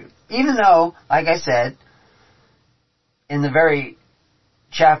teach you. Even though, like I said, in the very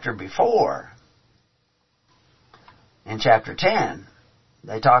chapter before, in chapter 10,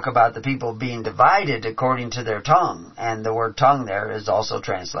 they talk about the people being divided according to their tongue. And the word tongue there is also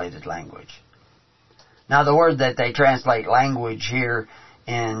translated language. Now, the word that they translate language here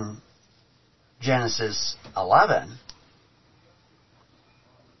in Genesis 11,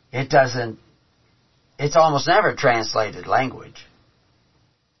 it's almost never translated language.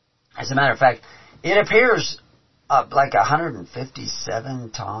 As a matter of fact, it appears like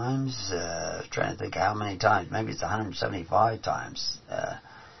 157 times, trying to think how many times, maybe it's 175 times,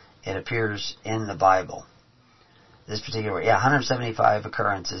 it appears in the Bible. This particular word, 175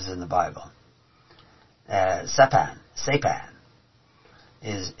 occurrences in the Bible. Sapan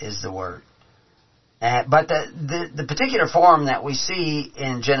is the word. But the particular form that we see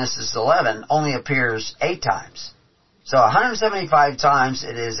in Genesis 11 only appears 8 times. So 175 times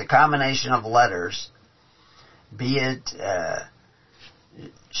it is a combination of letters, be it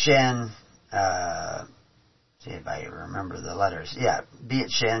Shin, see if I remember the letters. Yeah, be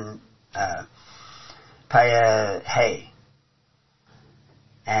it Shin, Paya, Hey.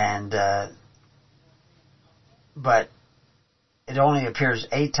 And, but it only appears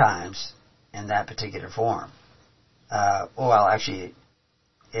 8 times in that particular form. Well, actually,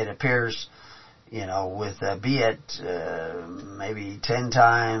 it appears, with be it maybe 10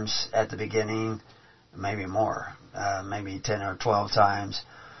 times at the beginning, maybe more, maybe 10 or 12 times.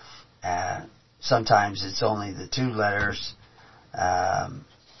 Sometimes it's only the 2 letters.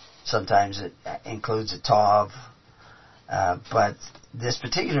 Sometimes it includes a tav. But this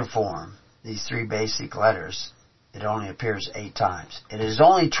particular form, these 3 basic letters, it only appears 8 times. It is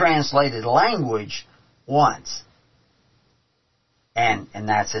only translated language once. And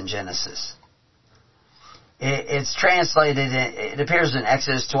that's in Genesis. It's translated, it appears in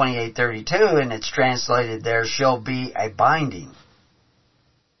Exodus 28:32, and it's translated, there shall be a binding.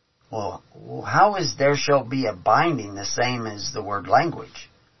 Well, how is there shall be a binding the same as the word language?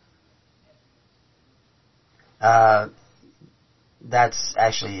 That's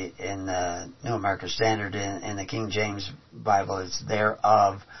actually in the New American Standard. In the King James Bible, it's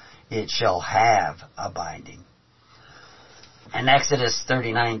thereof it shall have a binding. In Exodus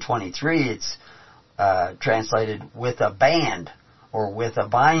 39:23, it's translated with a band or with a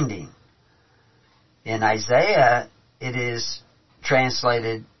binding. In Isaiah, it is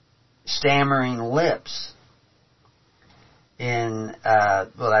translated stammering lips.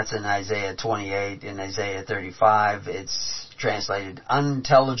 That's in Isaiah 28. In Isaiah 35, it's translated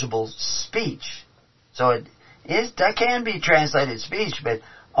unintelligible speech. So that can be translated speech, but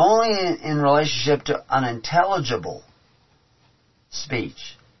only in relationship to unintelligible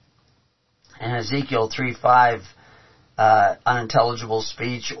speech. In Ezekiel 3:5, unintelligible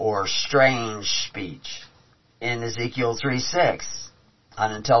speech or strange speech. In Ezekiel 3:6,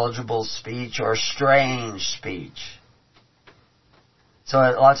 unintelligible speech or strange speech. So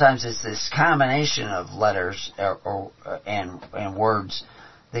a lot of times it's this combination of letters and words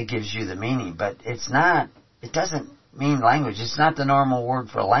that gives you the meaning, but it doesn't mean language. It's not the normal word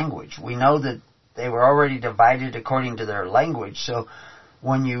for language. We know that they were already divided according to their language, so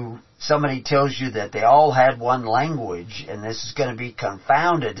when somebody tells you that they all had one language and this is going to be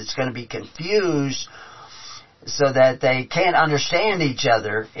confounded, it's going to be confused so that they can't understand each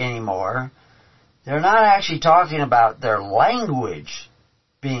other anymore, they're not actually talking about their language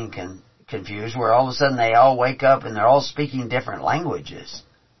being confused, where all of a sudden they all wake up and they're all speaking different languages.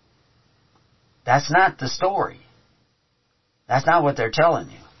 That's not the story. That's not what they're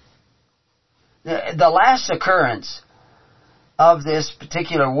telling you. The last occurrence of this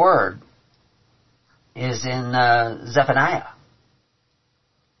particular word is in Zephaniah.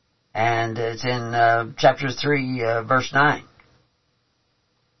 And it's in chapter 3, verse 9.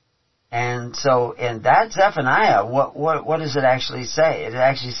 And so in that Zephaniah, what does it actually say? It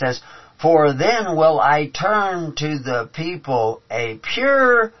actually says, "For then will I turn to the people a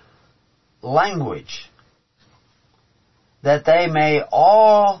pure language, that they may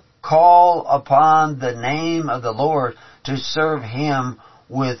all call upon the name of the Lord to serve Him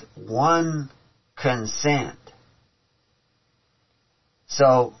with one consent."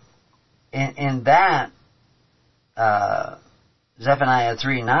 So, in that, Zephaniah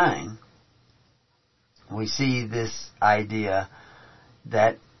 3:9, we see this idea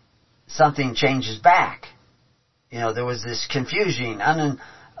that something changes back. There was this confusing,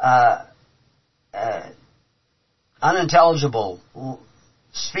 unintelligible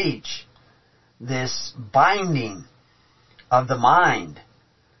speech, this binding of the mind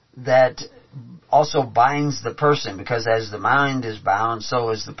that also binds the person, because as the mind is bound, so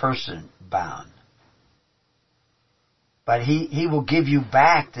is the person bound. But he will give you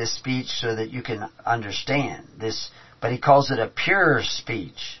back this speech so that you can understand this, but he calls it a pure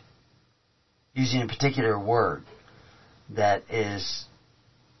speech, using a particular word that is,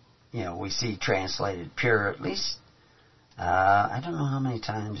 we see translated pure, at least, I don't know how many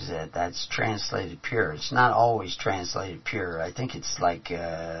times that's translated pure. It's not always translated pure. I think it's like,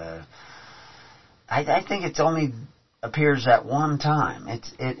 I think it's only appears at one time.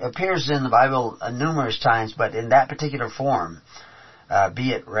 It appears in the Bible numerous times, but in that particular form,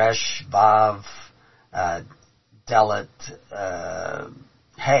 be it Resh, Vav, Dalet,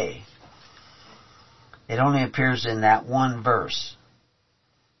 Hey, it only appears in that one verse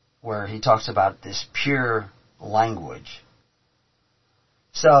where he talks about this pure language.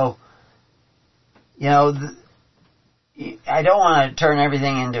 So, I don't want to turn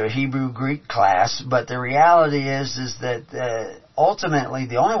everything into a Hebrew-Greek class, but the reality is that ultimately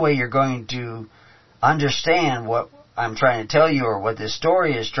the only way you're going to understand what I'm trying to tell you or what this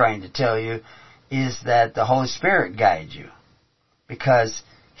story is trying to tell you is that the Holy Spirit guides you. Because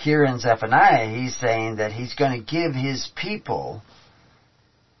here in Zephaniah, he's saying that he's going to give his people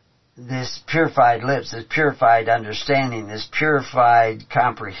this purified lips, this purified understanding, this purified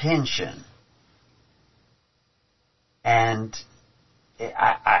comprehension. And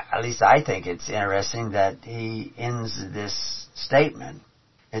at least I think it's interesting that he ends this statement.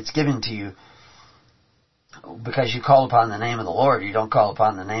 It's given to you because you call upon the name of the Lord. You don't call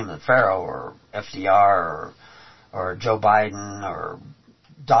upon the name of the Pharaoh or FDR or Joe Biden or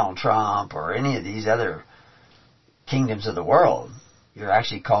Donald Trump or any of these other kingdoms of the world. You're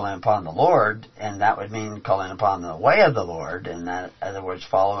actually calling upon the Lord, and that would mean calling upon the way of the Lord, and that, in other words,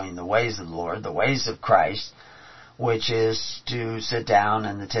 following the ways of the Lord, the ways of Christ, which is to sit down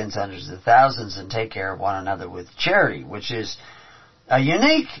in the tens, hundreds, and thousands and take care of one another with charity, which is a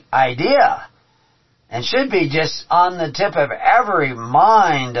unique idea. and should be just on the tip of every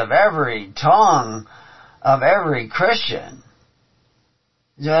mind, of every tongue, of every Christian,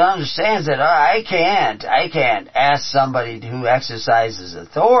 that understands that I can't ask somebody who exercises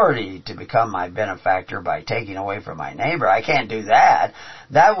authority to become my benefactor by taking away from my neighbor. I can't do that.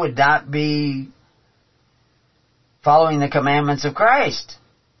 That would not be following the commandments of Christ.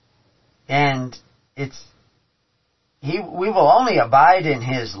 And we will only abide in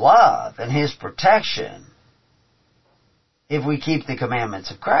His love and His protection if we keep the commandments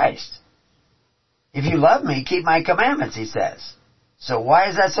of Christ. If you love me, keep my commandments, He says. So why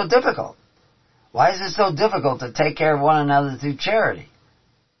is that so difficult? Why is it so difficult to take care of one another through charity?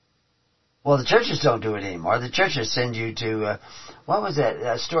 Well, the churches don't do it anymore. The churches send you to, what was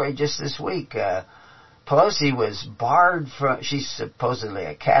that story just this week? Pelosi was barred from, she's supposedly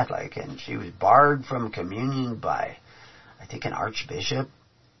a Catholic, and she was barred from communion by, I think, an archbishop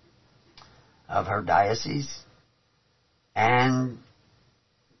of her diocese. And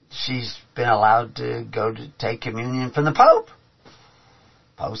she's been allowed to go to take communion from the Pope.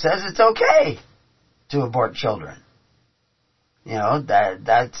 Pope says it's okay to abort children. You know,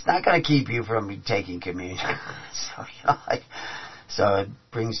 that's not going to keep you from taking communion. So it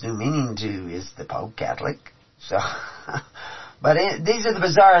brings new meaning to, is the Pope Catholic? So, but these are the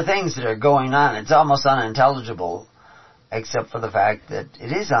bizarre things that are going on. It's almost unintelligible, except for the fact that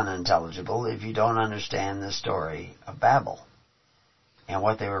it is unintelligible if you don't understand the story of Babel and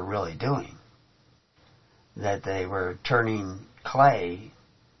what they were really doing. That they were turning clay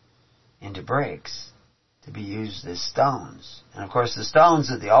into bricks to be used as stones. And of course the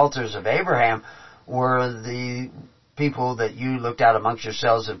stones at the altars of Abraham were the people that you looked out amongst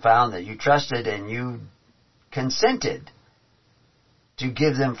yourselves and found that you trusted, and you consented to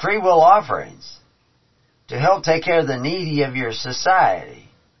give them free will offerings to help take care of the needy of your society.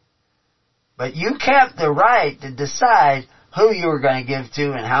 But you kept the right to decide who you were going to give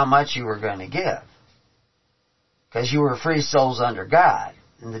to and how much you were going to give, because you were free souls under God.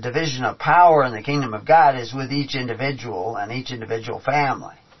 And the division of power in the kingdom of God is with each individual and each individual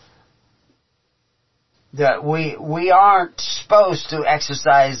family. That we aren't supposed to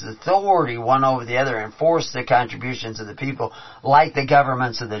exercise authority one over the other and force the contributions of the people like the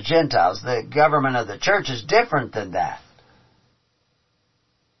governments of the Gentiles. The government of the church is different than that.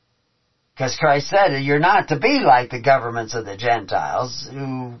 Because Christ said you're not to be like the governments of the Gentiles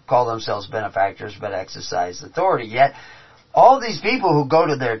who call themselves benefactors but exercise authority. Yet all these people who go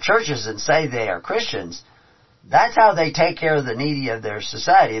to their churches and say they are Christians, that's how they take care of the needy of their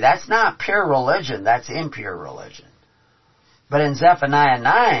society. That's not pure religion, that's impure religion. But in Zephaniah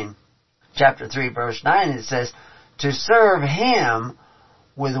 9, chapter 3, verse 9, it says, to serve Him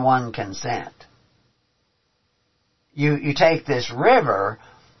with one consent. You take this river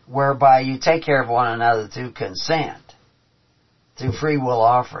whereby you take care of one another through consent, through free will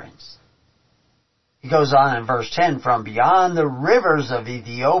offerings. He goes on in verse 10, from beyond the rivers of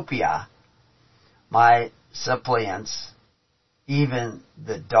Ethiopia, my suppliants, even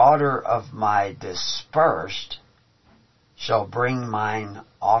the daughter of my dispersed, shall bring mine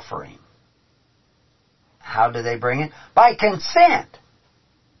offering. How do they bring it? By consent.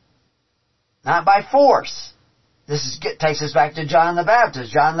 Not by force. This takes us back to John the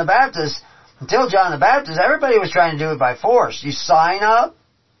Baptist. John the Baptist, until John the Baptist, everybody was trying to do it by force. You sign up,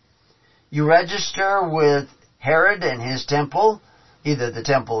 you register with Herod and his temple, either the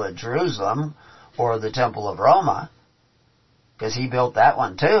temple at Jerusalem or the temple of Roma, because he built that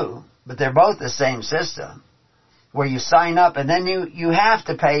one too. But they're both the same system, where you sign up and then you have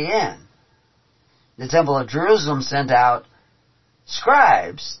to pay in. The temple of Jerusalem sent out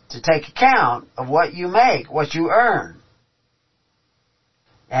scribes to take account of what you make, what you earn.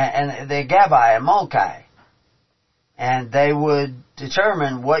 And the Gabbai and Mulkai. And they would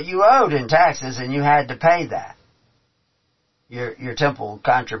determine what you owed in taxes, and you had to pay that. Your temple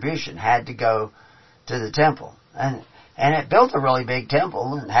contribution had to go to the temple. And it built a really big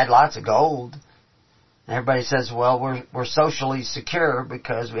temple and had lots of gold. And everybody says, well, we're socially secure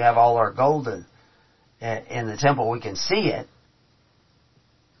because we have all our gold in the temple. We can see it.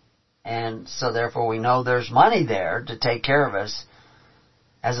 And so therefore we know there's money there to take care of us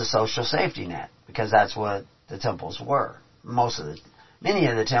as a social safety net, because that's what the temples were. Many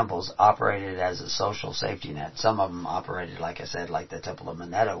of the temples operated as a social safety net. Some of them operated, like I said, like the Temple of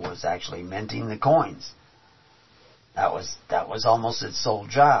Moneta was actually minting the coins. That was almost its sole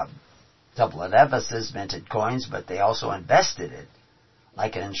job. The Temple at Ephesus minted coins, but they also invested it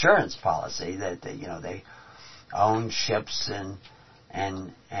like an insurance policy that they owned ships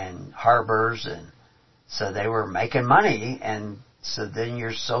and harbors, and so they were making money, and So then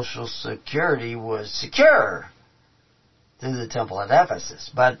your social security was secure through the temple at Ephesus.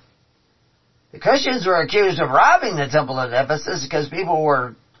 But the Christians were accused of robbing the temple at Ephesus because people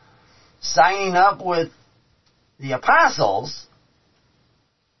were signing up with the apostles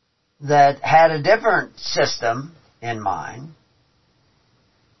that had a different system in mind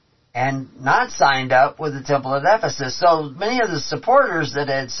and not signed up with the temple at Ephesus. So many of the supporters that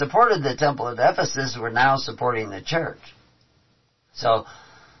had supported the temple at Ephesus were now supporting the church. So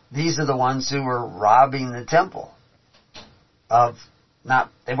these are the ones who were robbing the temple of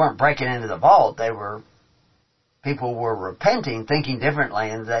they weren't breaking into the vault, people were repenting, thinking differently,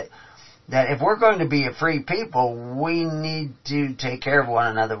 and that if we're going to be a free people, we need to take care of one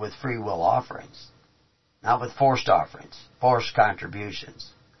another with free will offerings, not with forced offerings, forced contributions.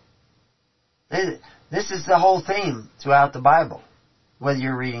 This is the whole theme throughout the Bible, whether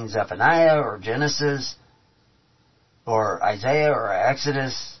you're reading Zephaniah or Genesis or Isaiah or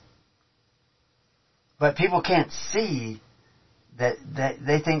Exodus. But people can't see that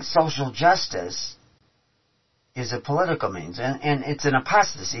they think social justice is a political means, and it's an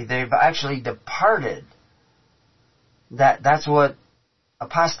apostasy. They've actually departed. That's what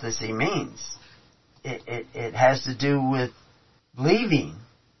apostasy means. It has to do with leaving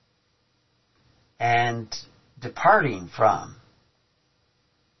and departing from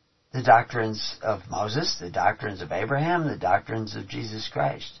the doctrines of Moses, the doctrines of Abraham, the doctrines of Jesus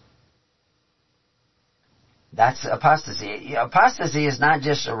Christ. That's apostasy. Apostasy is not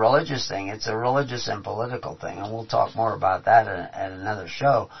just a religious thing, it's a religious and political thing, and we'll talk more about that at another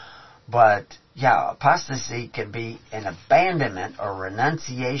show. But, yeah, apostasy can be an abandonment or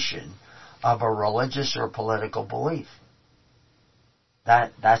renunciation of a religious or political belief.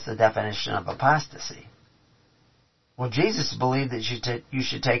 That's the definition of apostasy. Well, Jesus believed that you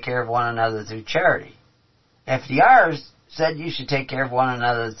should take care of one another through charity. FDR said you should take care of one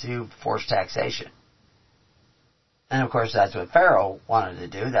another through forced taxation. And of course that's what Pharaoh wanted to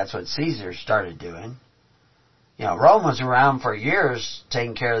do. That's what Caesar started doing. You know, Rome was around for years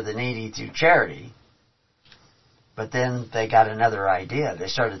taking care of the needy through charity. But then they got another idea. They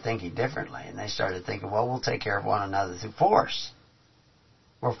started thinking differently. And they started thinking, well, we'll take care of one another through force.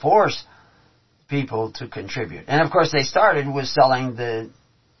 We'll force people to contribute. And of course they started with selling the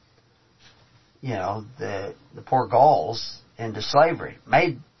poor Gauls into slavery.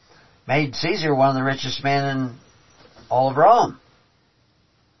 Made Caesar one of the richest men in all of Rome.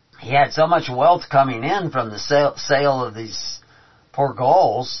 He had so much wealth coming in from the sale of these poor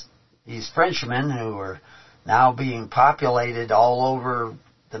Gauls, these Frenchmen who were now being populated all over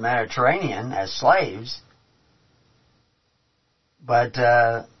the Mediterranean as slaves. But,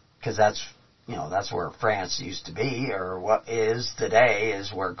 because that's where France used to be, or what is today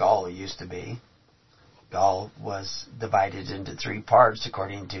is where Gaul used to be. Gaul was divided into 3 parts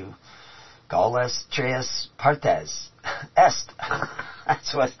according to Gaules tres partes est.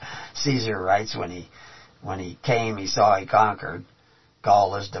 That's what Caesar writes when he came, he saw, he conquered.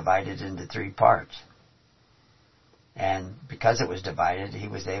 Gaul is divided into 3 parts. And because it was divided, he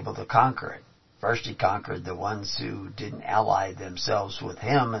was able to conquer it. First he conquered the ones who didn't ally themselves with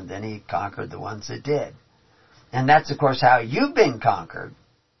him, and then he conquered the ones that did. And that's, of course, how you've been conquered,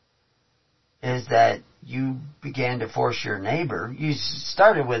 is that you began to force your neighbor. You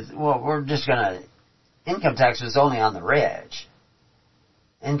started with, income tax was only on the rich.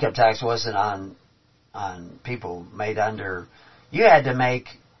 Income tax wasn't on people made under, you had to make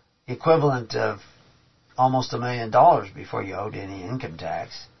equivalent of almost $1 million before you owed any income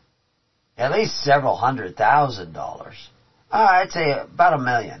tax. At least several $100,000. I'd say about $1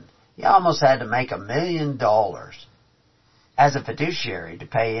 million. You almost had to make $1 million as a fiduciary to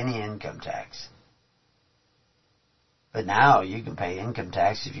pay any income tax. But now you can pay income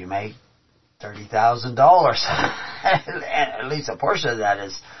tax if you make $30,000. At least a portion of that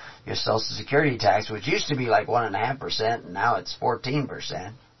is your Social Security tax, which used to be like 1.5%, and now it's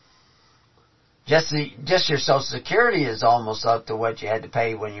 14%. Just your Social Security is almost up to what you had to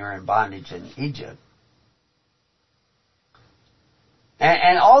pay when you were in bondage in Egypt.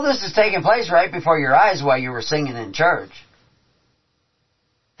 And all this is taking place right before your eyes while you were singing in church.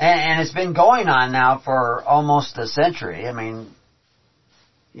 And it's been going on now for almost a century. I mean,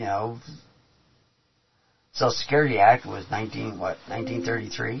 Social Security Act was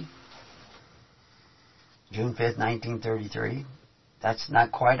 1933? June 5th, 1933. That's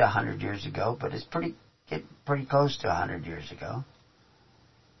not quite 100 years ago, but it's pretty close to 100 years ago.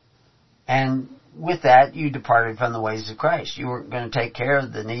 And with that, you departed from the ways of Christ. You weren't going to take care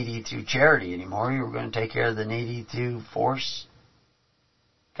of the needy through charity anymore. You were going to take care of the needy through force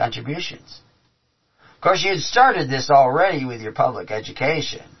contributions. Of course, you had started this already with your public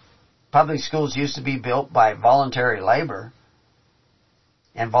education. Public schools used to be built by voluntary labor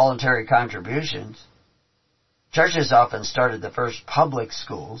and voluntary contributions. Churches often started the first public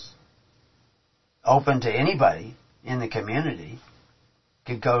schools, open to anybody in the community,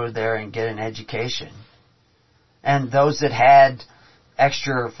 could go there and get an education. And those that had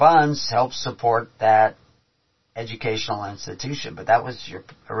extra funds helped support that educational institution. But that was your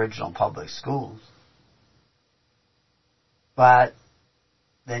original public schools. But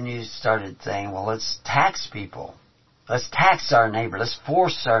then you started saying, well, let's tax people. Let's tax our neighbor. Let's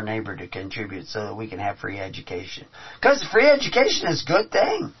force our neighbor to contribute so that we can have free education. Because free education is a good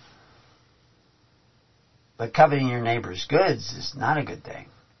thing. But coveting your neighbor's goods is not a good thing.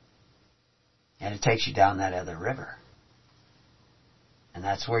 And it takes you down that other river. And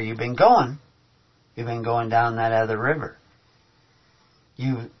that's where you've been going. You've been going down that other river.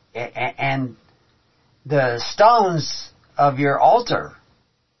 And the stones of your altar,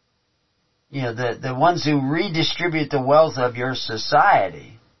 you know, the ones who redistribute the wealth of your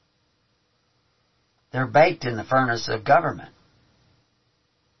society, they're baked in the furnace of government.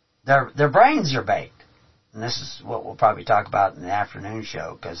 Their brains are baked. And this is what we'll probably talk about in the afternoon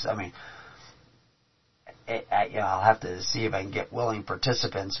show, because, I mean, I'll have to see if I can get willing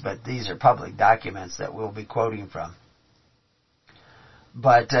participants, but these are public documents that we'll be quoting from.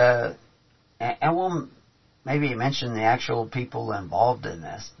 But, and we'll maybe mention the actual people involved in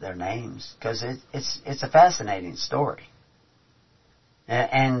this, their names, because it's a fascinating story.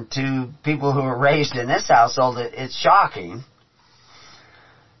 And to people who are raised in this household, it's shocking.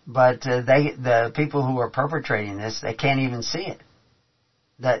 But the people who are perpetrating this, they can't even see it.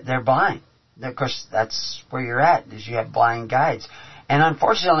 That they're blind. Of course, that's where you're at, is you have blind guides. And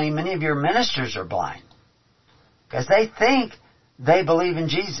unfortunately, many of your ministers are blind. Because they think they believe in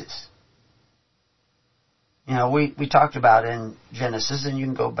Jesus. You know, we talked about in Genesis, and you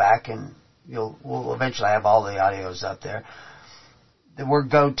can go back and we'll eventually have all the audios up there. The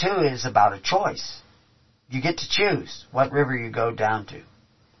word go to is about a choice. You get to choose what river you go down to.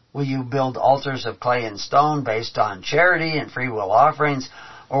 Will you build altars of clay and stone based on charity and free will offerings,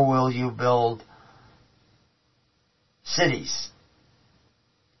 or will you build cities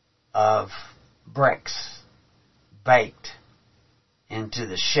of bricks baked into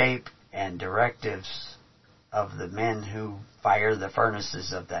the shape and directives of the men who fire the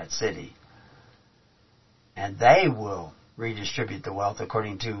furnaces of that city? And they will redistribute the wealth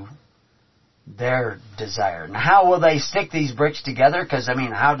according to their desire. And how will they stick these bricks together? Because, I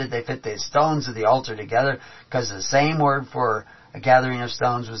mean, how did they fit the stones of the altar together? Because the same word for a gathering of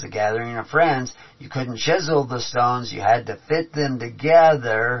stones was a gathering of friends. You couldn't chisel the stones. You had to fit them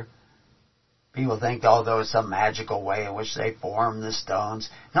together. People think, oh, there was some magical way in which they formed the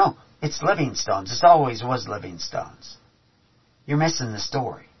stones. No, it's living stones. It always was living stones. You're missing the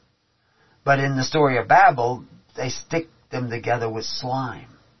story. But in the story of Babel, they stick them together with slime.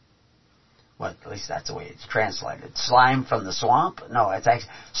 Well, at least that's the way it's translated. Slime from the swamp? No, it's actually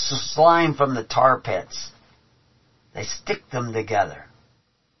slime from the tar pits. They stick them together.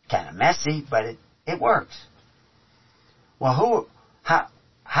 Kind of messy, but it works. Well,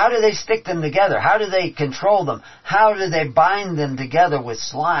 how do they stick them together? How do they control them? How do they bind them together with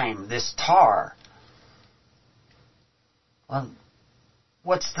slime, this tar? Well,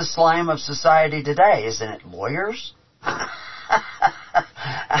 what's the slime of society today? Isn't it lawyers?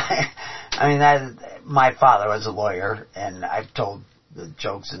 I mean, my father was a lawyer, and I've told the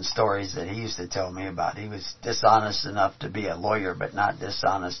jokes and stories that he used to tell me about. He was dishonest enough to be a lawyer, but not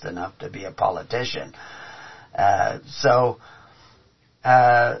dishonest enough to be a politician. And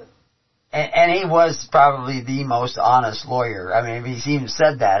he was probably the most honest lawyer. I mean, if he even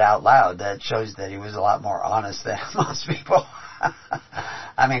said that out loud, that shows that he was a lot more honest than most people.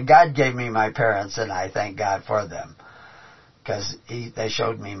 I mean, God gave me my parents, and I thank God for them. Because they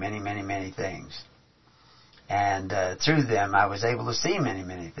showed me many, many, many things. And through them, I was able to see many,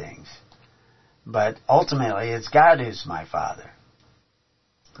 many things. But ultimately, it's God who's my Father.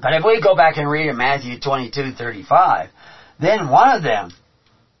 But if we go back and read in Matthew 22:35, then one of them,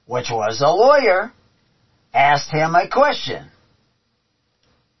 which was a lawyer, asked him a question.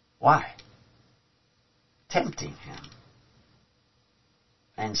 Why? Tempting him.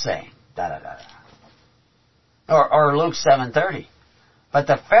 And saying, da-da-da-da. Or Luke 7:30. But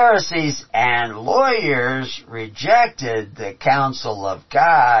the Pharisees and lawyers rejected the counsel of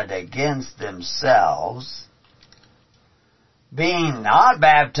God against themselves, being not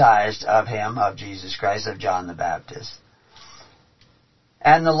baptized of him, of Jesus Christ, of John the Baptist.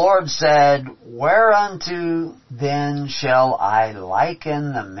 And the Lord said, Whereunto then shall I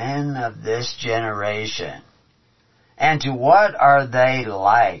liken the men of this generation? And to what are they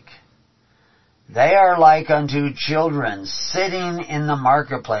like? They are like unto children sitting in the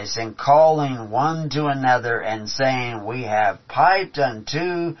marketplace and calling one to another and saying, We have piped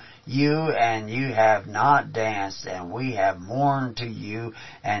unto you, and you have not danced, and we have mourned to you,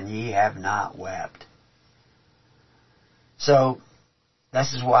 and ye have not wept. So,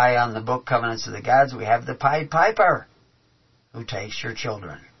 this is why on the book Covenants of the Gods we have the Pied Piper who takes your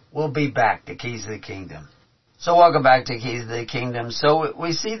children. We'll be back to Keys of the Kingdom. So welcome back to Keys of the Kingdom. So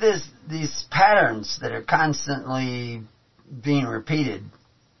we see these patterns that are constantly being repeated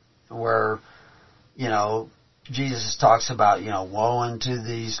where, Jesus talks about, woe unto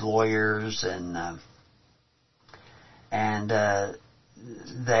these lawyers and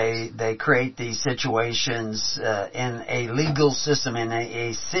they create these situations in a legal system in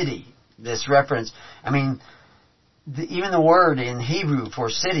a city. This reference, even the word in Hebrew for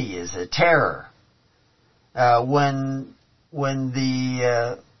city is a terror. When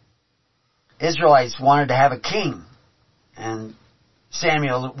the Israelites wanted to have a king, and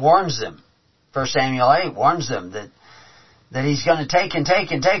Samuel warns them, 1 Samuel 8 warns them that he's going to take and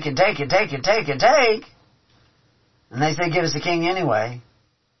take and take and take and take and take and take, and they say, give us a king anyway.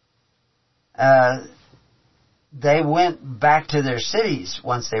 They went back to their cities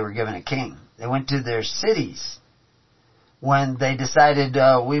once they were given a king. They went to their cities. When they decided,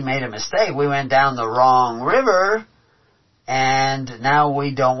 we made a mistake, we went down the wrong river, and now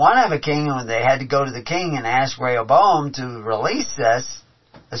we don't want to have a king, and they had to go to the king and ask Rehoboam to release us.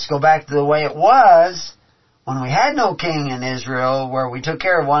 Let's go back to the way it was when we had no king in Israel, where we took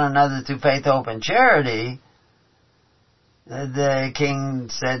care of one another through faith, hope, and charity. The king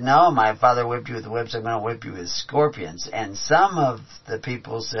said, no, my father whipped you with whips, I'm going to whip you with scorpions. And some of the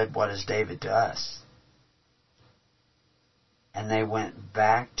people said, what is David to us? And they went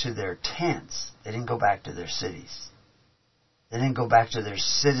back to their tents. They didn't go back to their cities. They didn't go back to their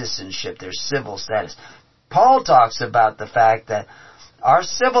citizenship, their civil status. Paul talks about the fact that our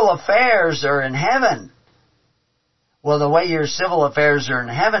civil affairs are in heaven. Well, the way your civil affairs are in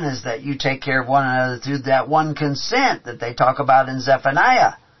heaven is that you take care of one another through that one consent that they talk about in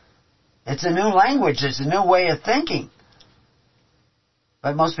Zephaniah. It's a new language. It's a new way of thinking.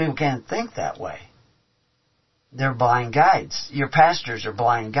 But most people can't think that way. They're blind guides. Your pastors are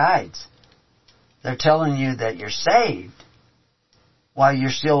blind guides. They're telling you that you're saved while you're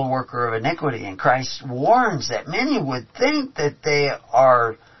still a worker of iniquity. And Christ warns that many would think that they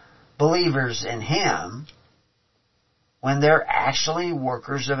are believers in Him when they're actually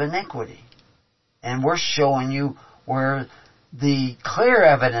workers of iniquity. And we're showing you where the clear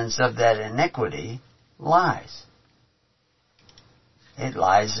evidence of that iniquity lies. It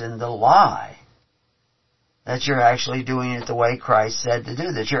lies in the lie that you're actually doing it the way Christ said to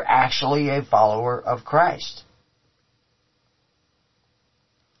do, that you're actually a follower of Christ.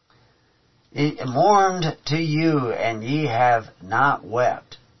 He mourned to you, and ye have not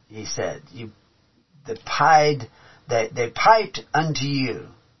wept, he said. They piped unto you,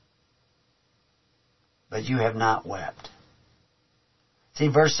 but you have not wept. See,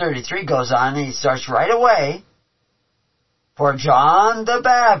 verse 33 goes on, and he starts right away. For John the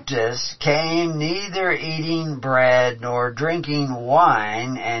Baptist came neither eating bread nor drinking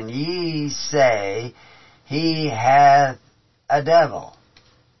wine, and ye say, he hath a devil.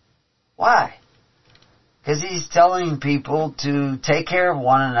 Why? Because he's telling people to take care of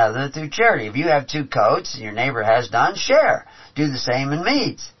one another through charity. If you have 2 coats and your neighbor has none, share. Do the same in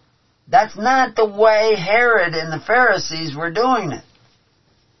meats. That's not the way Herod and the Pharisees were doing it.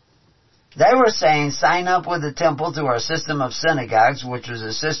 They were saying, sign up with the temple to our system of synagogues, which was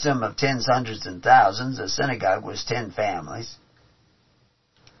a system of tens, hundreds, and thousands. A synagogue was 10 families.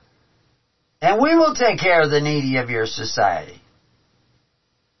 And we will take care of the needy of your society.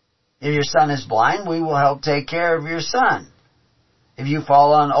 If your son is blind, we will help take care of your son. If you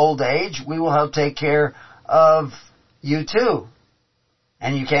fall on old age, we will help take care of you too.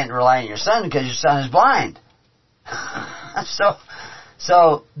 And you can't rely on your son because your son is blind.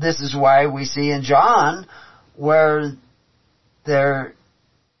 So this is why we see in John where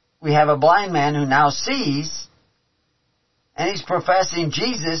we have a blind man who now sees, and he's professing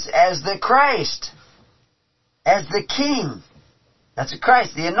Jesus as the Christ, as the King. That's the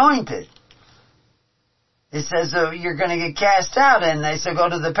Christ, the anointed. It says, you're going to get cast out, and they say, go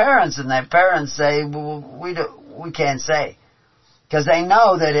to the parents, and the parents say, well, we can't say. Because they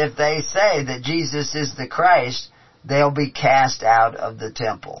know that if they say that Jesus is the Christ, they'll be cast out of the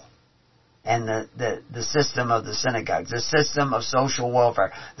temple. and the system of the synagogues, the system of social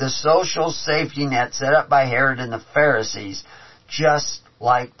welfare, the social safety net set up by Herod and the Pharisees, just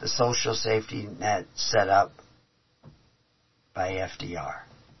like the social safety net set up by FDR.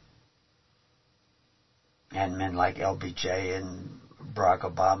 And men like LBJ and Barack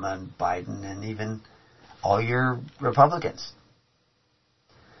Obama and Biden and even all your Republicans.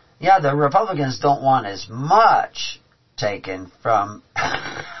 Yeah, the Republicans don't want as much taken from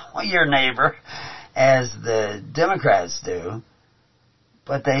your neighbor as the Democrats do,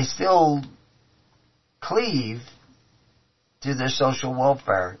 but they still cleave to their social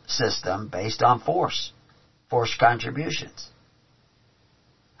welfare system based on forced contributions.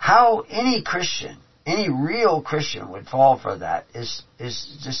 How any Christian, any real Christian would fall for that is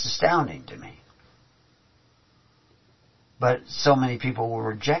just astounding to me. But so many people will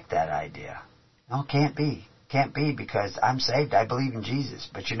reject that idea. No, can't be. Can't be because I'm saved. I believe in Jesus.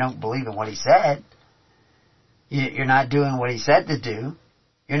 But you don't believe in what He said. You're not doing what He said to do.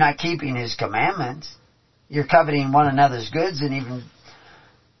 You're not keeping His commandments. You're coveting one another's goods. And even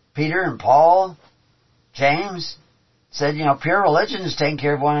Peter and Paul, James said, pure religion is taking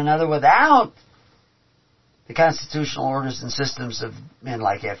care of one another without the constitutional orders and systems of men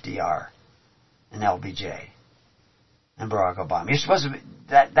like FDR and LBJ and Barack Obama. You're supposed to be,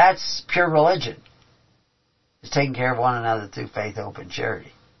 that's pure religion. It's taking care of one another through faith, hope, and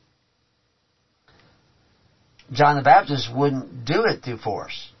charity. John the Baptist wouldn't do it through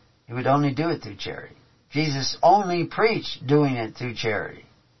force. He would only do it through charity. Jesus only preached doing it through charity.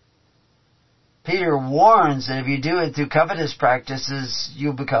 Peter warns that if you do it through covetous practices,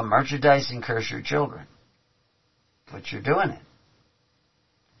 you'll become merchandise and curse your children. But you're doing it.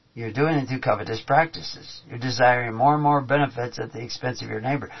 You're doing it through covetous practices. You're desiring more and more benefits at the expense of your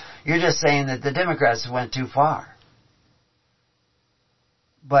neighbor. You're just saying that the Democrats went too far.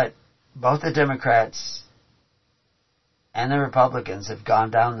 But both the Democrats and the Republicans have gone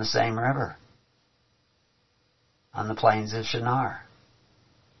down the same river on the plains of Shinar.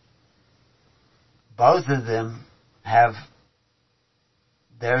 Both of them have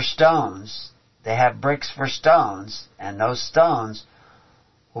their stones. They have bricks for stones, and those stones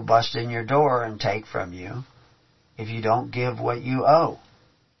will bust in your door and take from you if you don't give what you owe.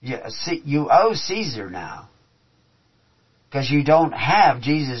 You owe Caesar now because you don't have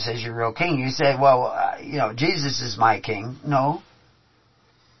Jesus as your real king. You say, well, Jesus is my king. No.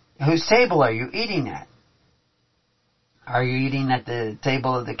 Whose table are you eating at? Are you eating at the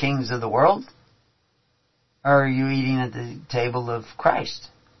table of the kings of the world? Or are you eating at the table of Christ?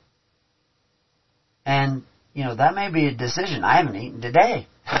 And, that may be a decision. I haven't eaten today.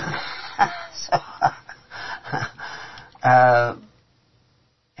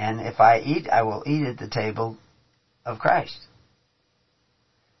 And if I eat, I will eat at the table of Christ.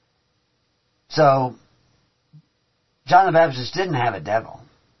 So, John the Baptist didn't have a devil.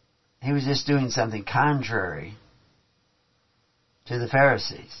 He was just doing something contrary to the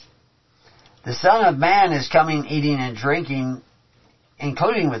Pharisees. The Son of Man is coming, eating and drinking,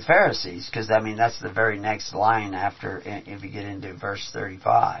 including with Pharisees, because, that's the very next line after, if you get into verse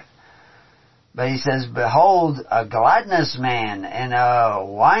 35. But he says, behold, a gluttonous man and a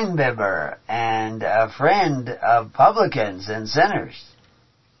winebibber and a friend of publicans and sinners.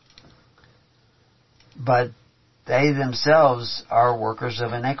 But they themselves are workers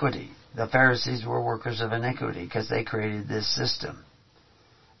of iniquity. The Pharisees were workers of iniquity because they created this system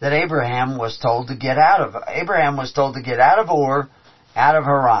that Abraham was told to get out of. Abraham was told to get out of Ur, out of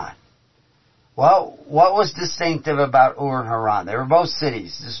Haran. Well, what was distinctive about Ur and Haran? They were both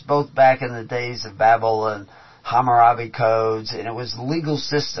cities. This is both back in the days of Babel and Hammurabi codes, and it was a legal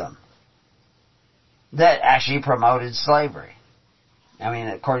system that actually promoted slavery.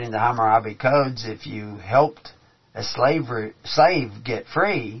 According to Hammurabi codes, if you helped a slave get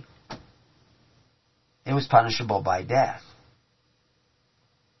free, it was punishable by death.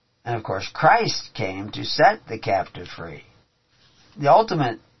 And of course, Christ came to set the captive free. The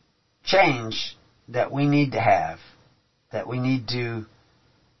ultimate change that we need to have, that we need to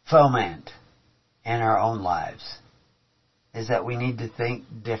foment in our own lives, is that we need to think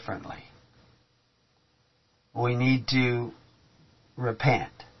differently. We need to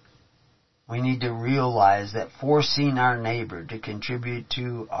repent. We need to realize that forcing our neighbor to contribute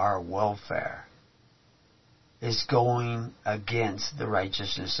to our welfare is going against the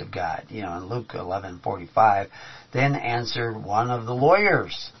righteousness of God. In Luke 11:45, then answered one of the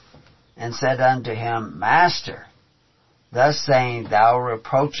lawyers and said unto him, Master, thus saying, thou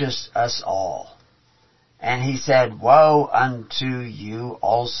reproachest us all. And he said, Woe unto you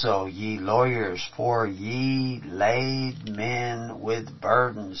also, ye lawyers, for ye lade men with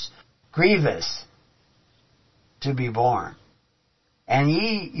burdens, grievous to be borne. And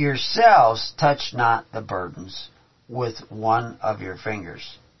ye yourselves touch not the burdens with one of your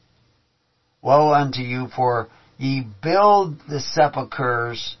fingers. Woe unto you, for ye build the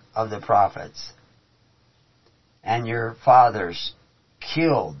sepulchres of the prophets, and your fathers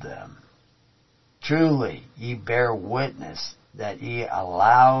killed them. Truly ye bear witness that ye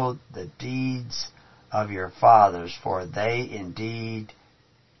allowed the deeds of your fathers, for they indeed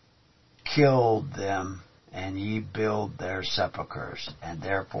killed them, and ye build their sepulchres, and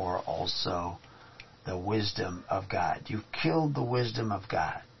therefore also the wisdom of God. You've killed the wisdom of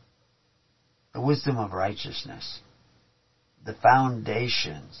God, the wisdom of righteousness, the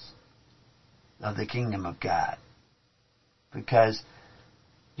foundations of the kingdom of God, because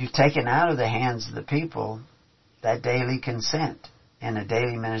you've taken out of the hands of the people that daily consent and a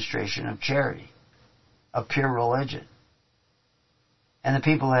daily ministration of charity, of pure religion. And the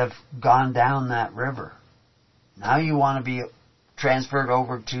people have gone down that river. Now you want to be transferred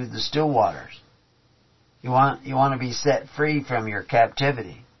over to the still waters. You want to be set free from your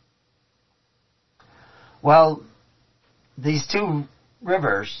captivity. Well, these two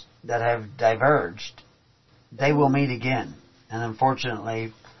rivers that have diverged, they will meet again. And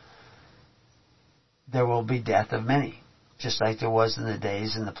unfortunately, there will be death of many, just like there was in the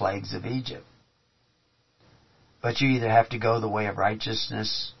days and the plagues of Egypt. But you either have to go the way of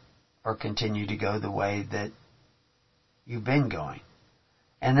righteousness or continue to go the way that you've been going.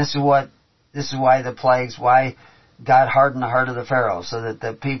 And this is why the plagues, why God hardened the heart of the Pharaoh, so that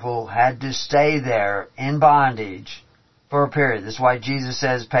the people had to stay there in bondage for a period. This is why Jesus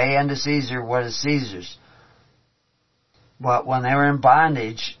says, pay unto Caesar what is Caesar's. But when they were in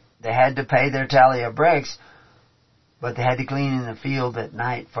bondage, they had to pay their tally of bricks, but they had to clean in the field at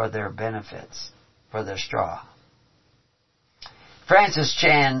night for their benefits, for their straw. Francis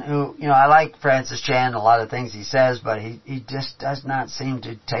Chan, who, I like Francis Chan, a lot of things he says, but he just does not seem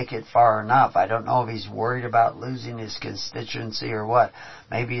to take it far enough. I don't know if he's worried about losing his constituency or what.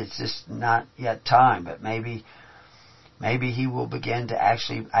 Maybe it's just not yet time, but maybe he will begin to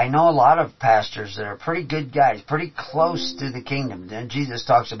actually... I know a lot of pastors that are pretty good guys, pretty close to the kingdom. And Jesus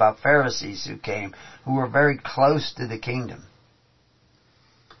talks about Pharisees who came, who were very close to the kingdom.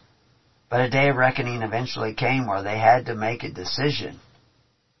 But a day of reckoning eventually came where they had to make a decision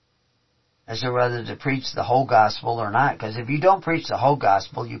as to whether to preach the whole gospel or not. Because if you don't preach the whole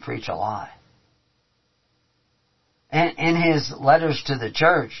gospel, you preach a lie. And in his letters to the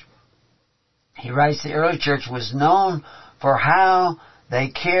church, he writes the early church was known for how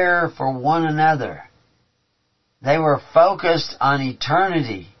they care for one another. They were focused on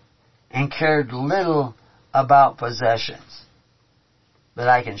eternity and cared little about possessions. But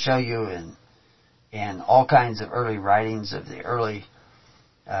I can show you in all kinds of early writings of the early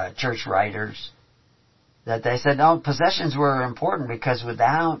church writers that they said, no, possessions were important because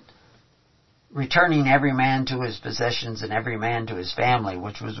without returning every man to his possessions and every man to his family,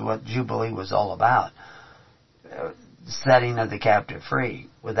 which was what Jubilee was all about, setting of the captive free,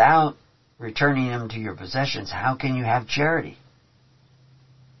 without returning them to your possessions, how can you have charity?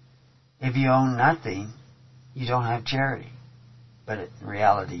 If you own nothing, you don't have charity. But in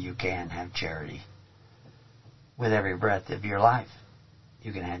reality, you can have charity. With every breath of your life,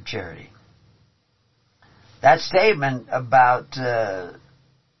 you can have charity. That statement about the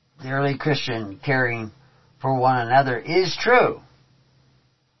early Christian caring for one another is true.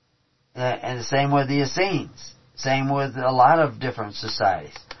 And the same with the Essenes. Same with a lot of different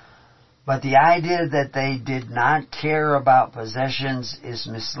societies. But the idea that they did not care about possessions is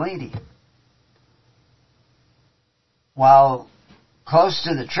misleading. While close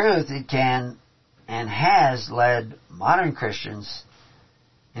to the truth, it can and has led modern Christians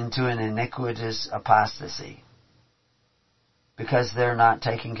into an iniquitous apostasy because they're not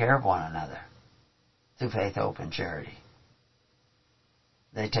taking care of one another through faith, hope, and charity.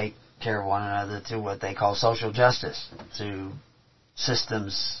 They take care of one another through what they call social justice, through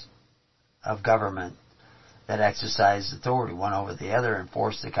systems of government that exercise authority one over the other and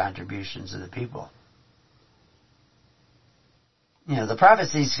force the contributions of the people. The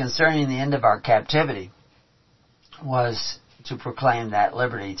prophecies concerning the end of our captivity was to proclaim that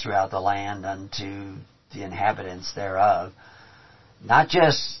liberty throughout the land unto the inhabitants thereof. Not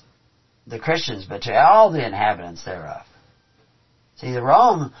just the Christians, but to all the inhabitants thereof. See, the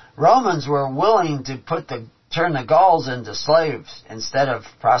Romans were willing to turn the Gauls into slaves instead of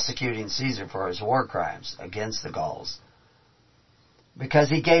prosecuting Caesar for his war crimes against the Gauls, because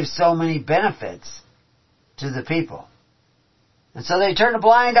he gave so many benefits to the people. And so they turned a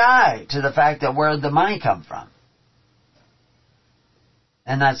blind eye to the fact that where did the money come from?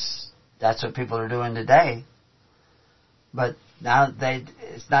 And that's That's what people are doing today. But now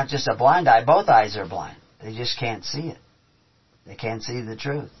it's not just a blind eye. Both eyes are blind. They just can't see it. They can't see the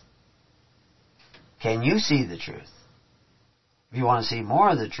truth. Can you see the truth? If you want to see more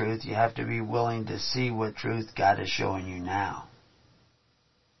of the truth, you have to be willing to see what truth God is showing you now.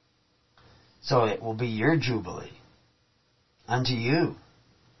 So it will be your jubilee unto you.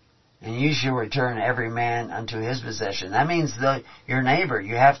 And you shall return every man unto his possession. That means your neighbor.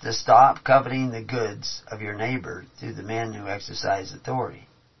 You have to stop coveting the goods of your neighbor through the men who exercise authority.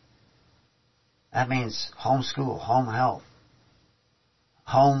 That means home school, home health,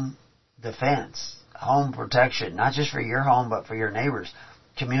 home defense, home protection, not just for your home, but for your neighbors.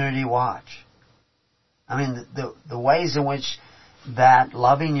 Community watch. I mean, the ways in which that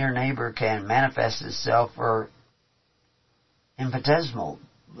loving your neighbor can manifest itself are infinitesimally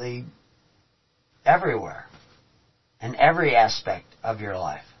everywhere, in every aspect of your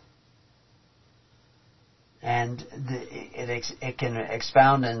life. And it can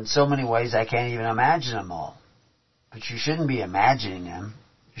expound in so many ways I can't even imagine them all. But you shouldn't be imagining them.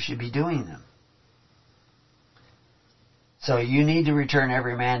 You should be doing them. So you need to return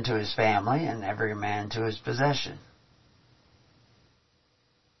every man to his family and every man to his possession.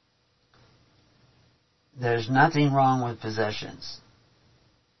 There's nothing wrong with possessions.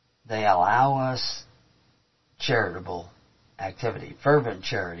 They allow us charitable activity, fervent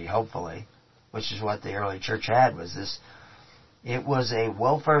charity, hopefully, which is what the early church had, was this. It was a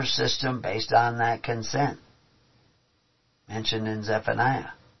welfare system based on that consent, mentioned in Zephaniah.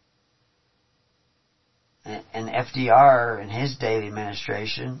 And FDR, in his daily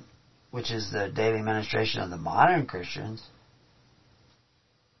ministration, which is the daily ministration of the modern Christians,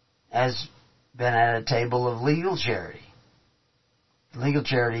 has been at a table of legal charity. Legal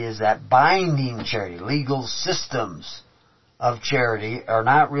charity is that binding charity. Legal systems of charity are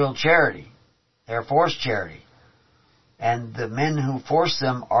not real charity. They're forced charity. And the men who force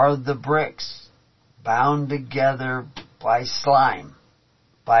them are the bricks, bound together by slime,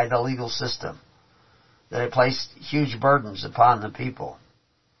 by the legal system, that have placed huge burdens upon the people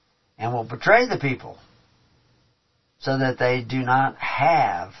and will betray the people so that they do not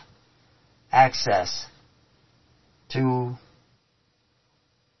have access to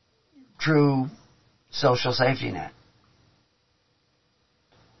true social safety net.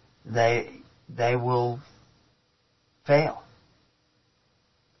 They will fail.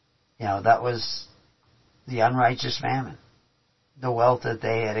 You know, that was the unrighteous mammon. The wealth that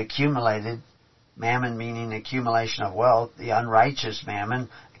they had accumulated, mammon meaning accumulation of wealth, the unrighteous mammon,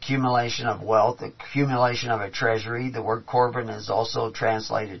 accumulation of wealth, accumulation of a treasury. The word Corban is also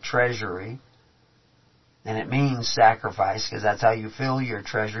translated treasury. And it means sacrifice, because that's how you fill your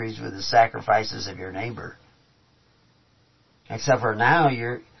treasuries, with the sacrifices of your neighbor. Except for now,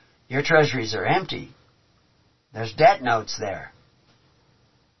 your treasuries are empty. There's debt notes there.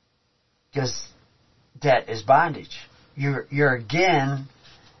 Because debt is bondage. You're again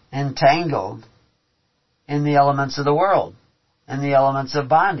entangled in the elements of the world, in the elements of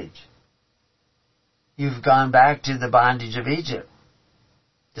bondage. You've gone back to the bondage of Egypt.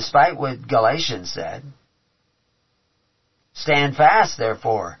 Despite what Galatians said, stand fast,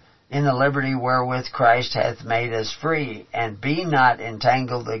 therefore, in the liberty wherewith Christ hath made us free, and be not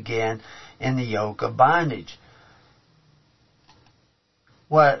entangled again in the yoke of bondage.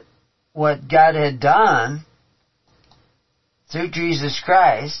 What God had done through Jesus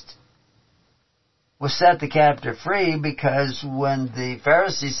Christ was set the captive free, because when the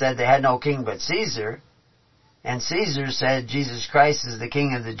Pharisees said they had no king but Caesar, and Caesar said Jesus Christ is the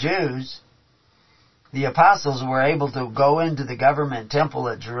King of the Jews, the apostles were able to go into the government temple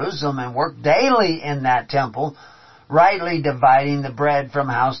at Jerusalem and work daily in that temple, rightly dividing the bread from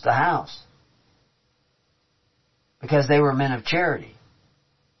house to house. Because they were men of charity.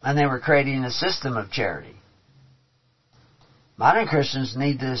 And they were creating a system of charity. Modern Christians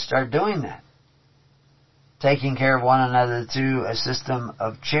need to start doing that. Taking care of one another through a system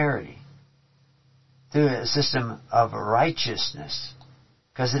of charity. Through a system of righteousness.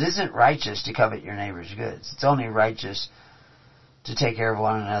 Because it isn't righteous to covet your neighbor's goods. It's only righteous to take care of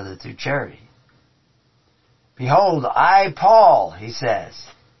one another through charity. Behold, I, Paul, he says.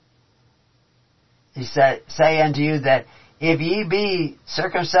 He said, say unto you that if ye be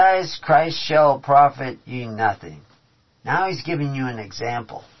circumcised, Christ shall profit ye nothing. Now he's giving you an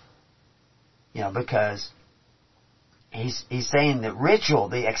example. You know, because he's saying the ritual,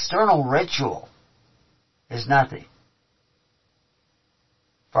 the external ritual, is nothing.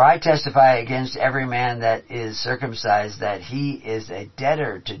 For I testify against every man that is circumcised that he is a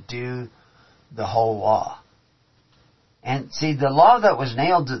debtor to do the whole law. And see, the law that was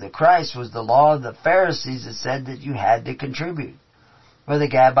nailed to the Christ was the law of the Pharisees that said that you had to contribute. Where the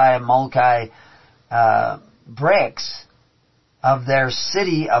Gabbai and Molokai bricks of their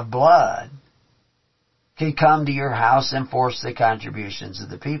city of blood could come to your house and force the contributions of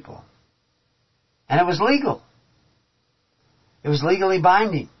the people. And it was legal. It was legally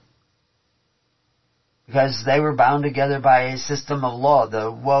binding. Because they were bound together by a system of law.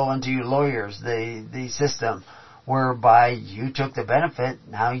 The woe unto you lawyers, the system whereby you took the benefit,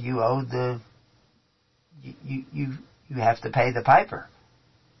 now you owe you have to pay the piper.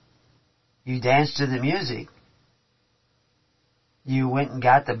 You danced to the music. You went and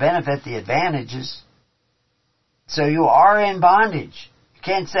got the benefit, the advantages. So you are in bondage. You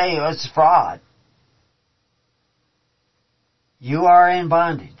can't say it's fraud. You are in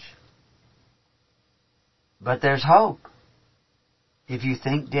bondage. But there's hope if you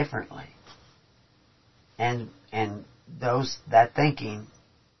think differently. And that thinking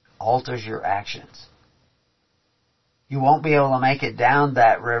alters your actions. You won't be able to make it down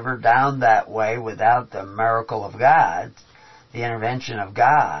that river, down that way without the miracle of God, the intervention of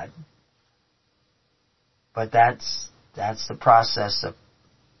God. But that's the process of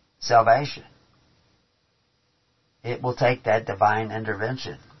salvation. It will take that divine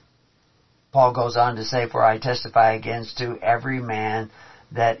intervention. Paul goes on to say, for I testify against to every man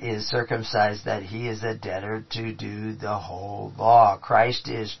that is circumcised that he is a debtor to do the whole law. Christ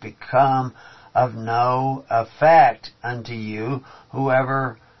is become of no effect unto you,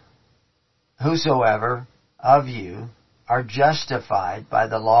 whosoever of you are justified by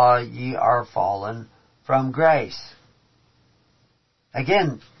the law, ye are fallen from grace.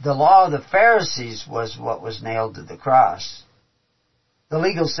 Again, the law of the Pharisees was what was nailed to the cross. The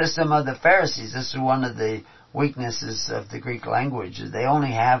legal system of the Pharisees, this is one of the weaknesses of the Greek language. They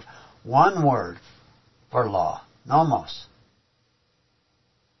only have one word for law, nomos.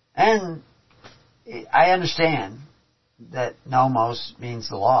 And I understand that nomos means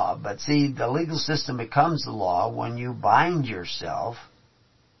the law, but see, the legal system becomes the law when you bind yourself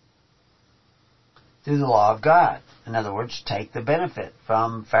to the law of God. In other words, take the benefit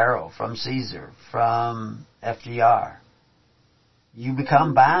from Pharaoh, from Caesar, from FDR. You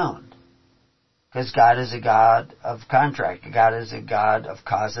become bound. Because God is a God of contract. God is a God of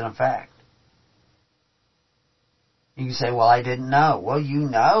cause and effect. You can say, well, I didn't know. Well, you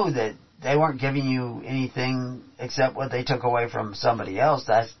know that they weren't giving you anything except what they took away from somebody else.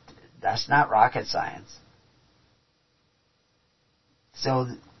 That's not rocket science. So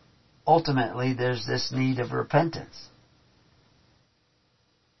ultimately, there's this need of repentance.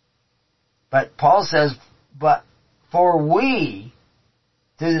 But Paul says, but for we,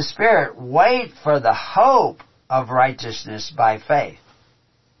 through the Spirit, wait for the hope of righteousness by faith.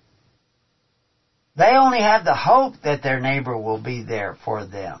 They only have the hope that their neighbor will be there for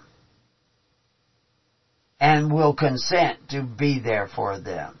them and will consent to be there for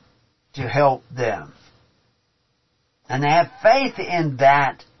them, to help them. And they have faith in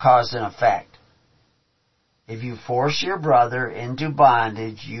that cause and effect. If you force your brother into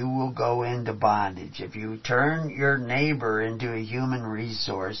bondage, you will go into bondage. If you turn your neighbor into a human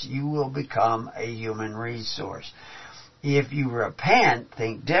resource, you will become a human resource. If you repent,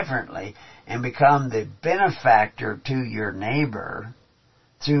 think differently, and become the benefactor to your neighbor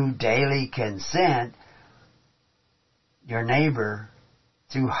through daily consent, your neighbor,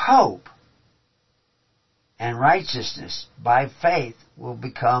 through hope and righteousness by faith, will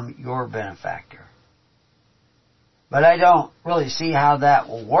become your benefactor. But I don't really see how that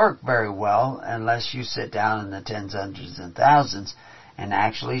will work very well unless you sit down in the tens, hundreds, and thousands and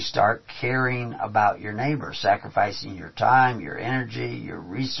actually start caring about your neighbor, sacrificing your time, your energy, your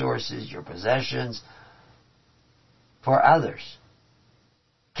resources, your possessions for others.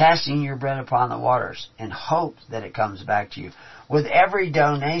 Casting your bread upon the waters in hope that it comes back to you. With every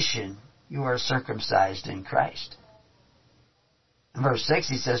donation, you are circumcised in Christ. In verse 6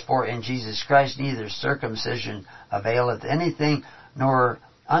 he says, for in Jesus Christ neither circumcision availeth anything, nor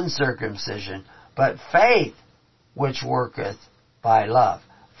uncircumcision, but faith which worketh by love.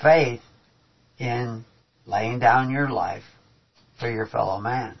 Faith in laying down your life for your fellow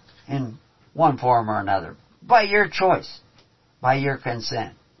man, in one form or another, by your choice, by your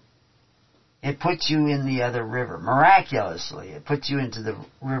consent. It puts you in the other river. Miraculously, it puts you into the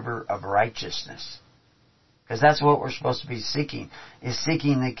river of righteousness. Because that's what we're supposed to be seeking, is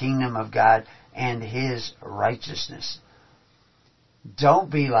seeking the kingdom of God and His righteousness. Don't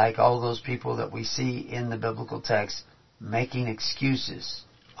be like all those people that we see in the biblical text making excuses.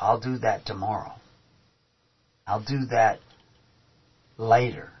 I'll do that tomorrow. I'll do that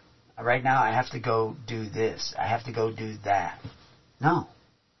later. right now I have to go do this. I have to go do that. No.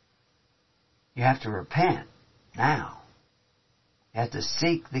 You have to repent now. You have to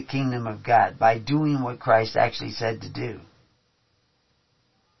seek the kingdom of God by doing what Christ actually said to do.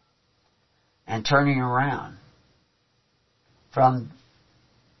 And turning around from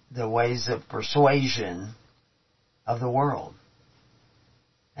the ways of persuasion of the world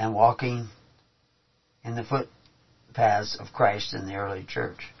and walking in the footpaths of Christ in the early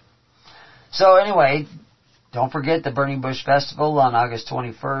church. So anyway, don't forget the Burning Bush Festival on August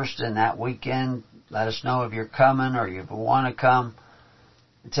 21st, and that weekend, let us know if you're coming or you want to come.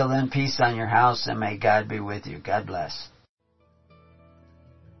 Until then, peace on your house, and may God be with you. God bless.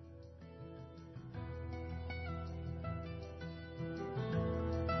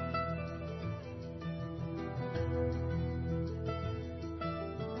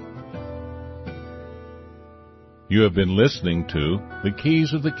 You have been listening to The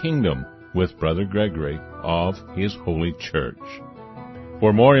Keys of the Kingdom with Brother Gregory of His Holy Church.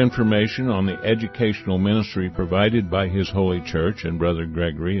 For more information on the educational ministry provided by His Holy Church and Brother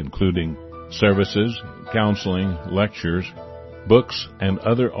Gregory, including services, counseling, lectures, books, and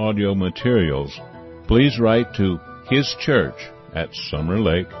other audio materials, please write to His Church at Summer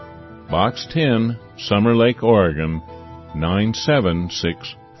Lake, Box 10, Summer Lake, Oregon,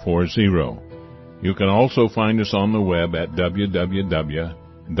 97640. You can also find us on the web at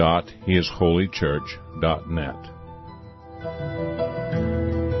www.hisholychurch.net.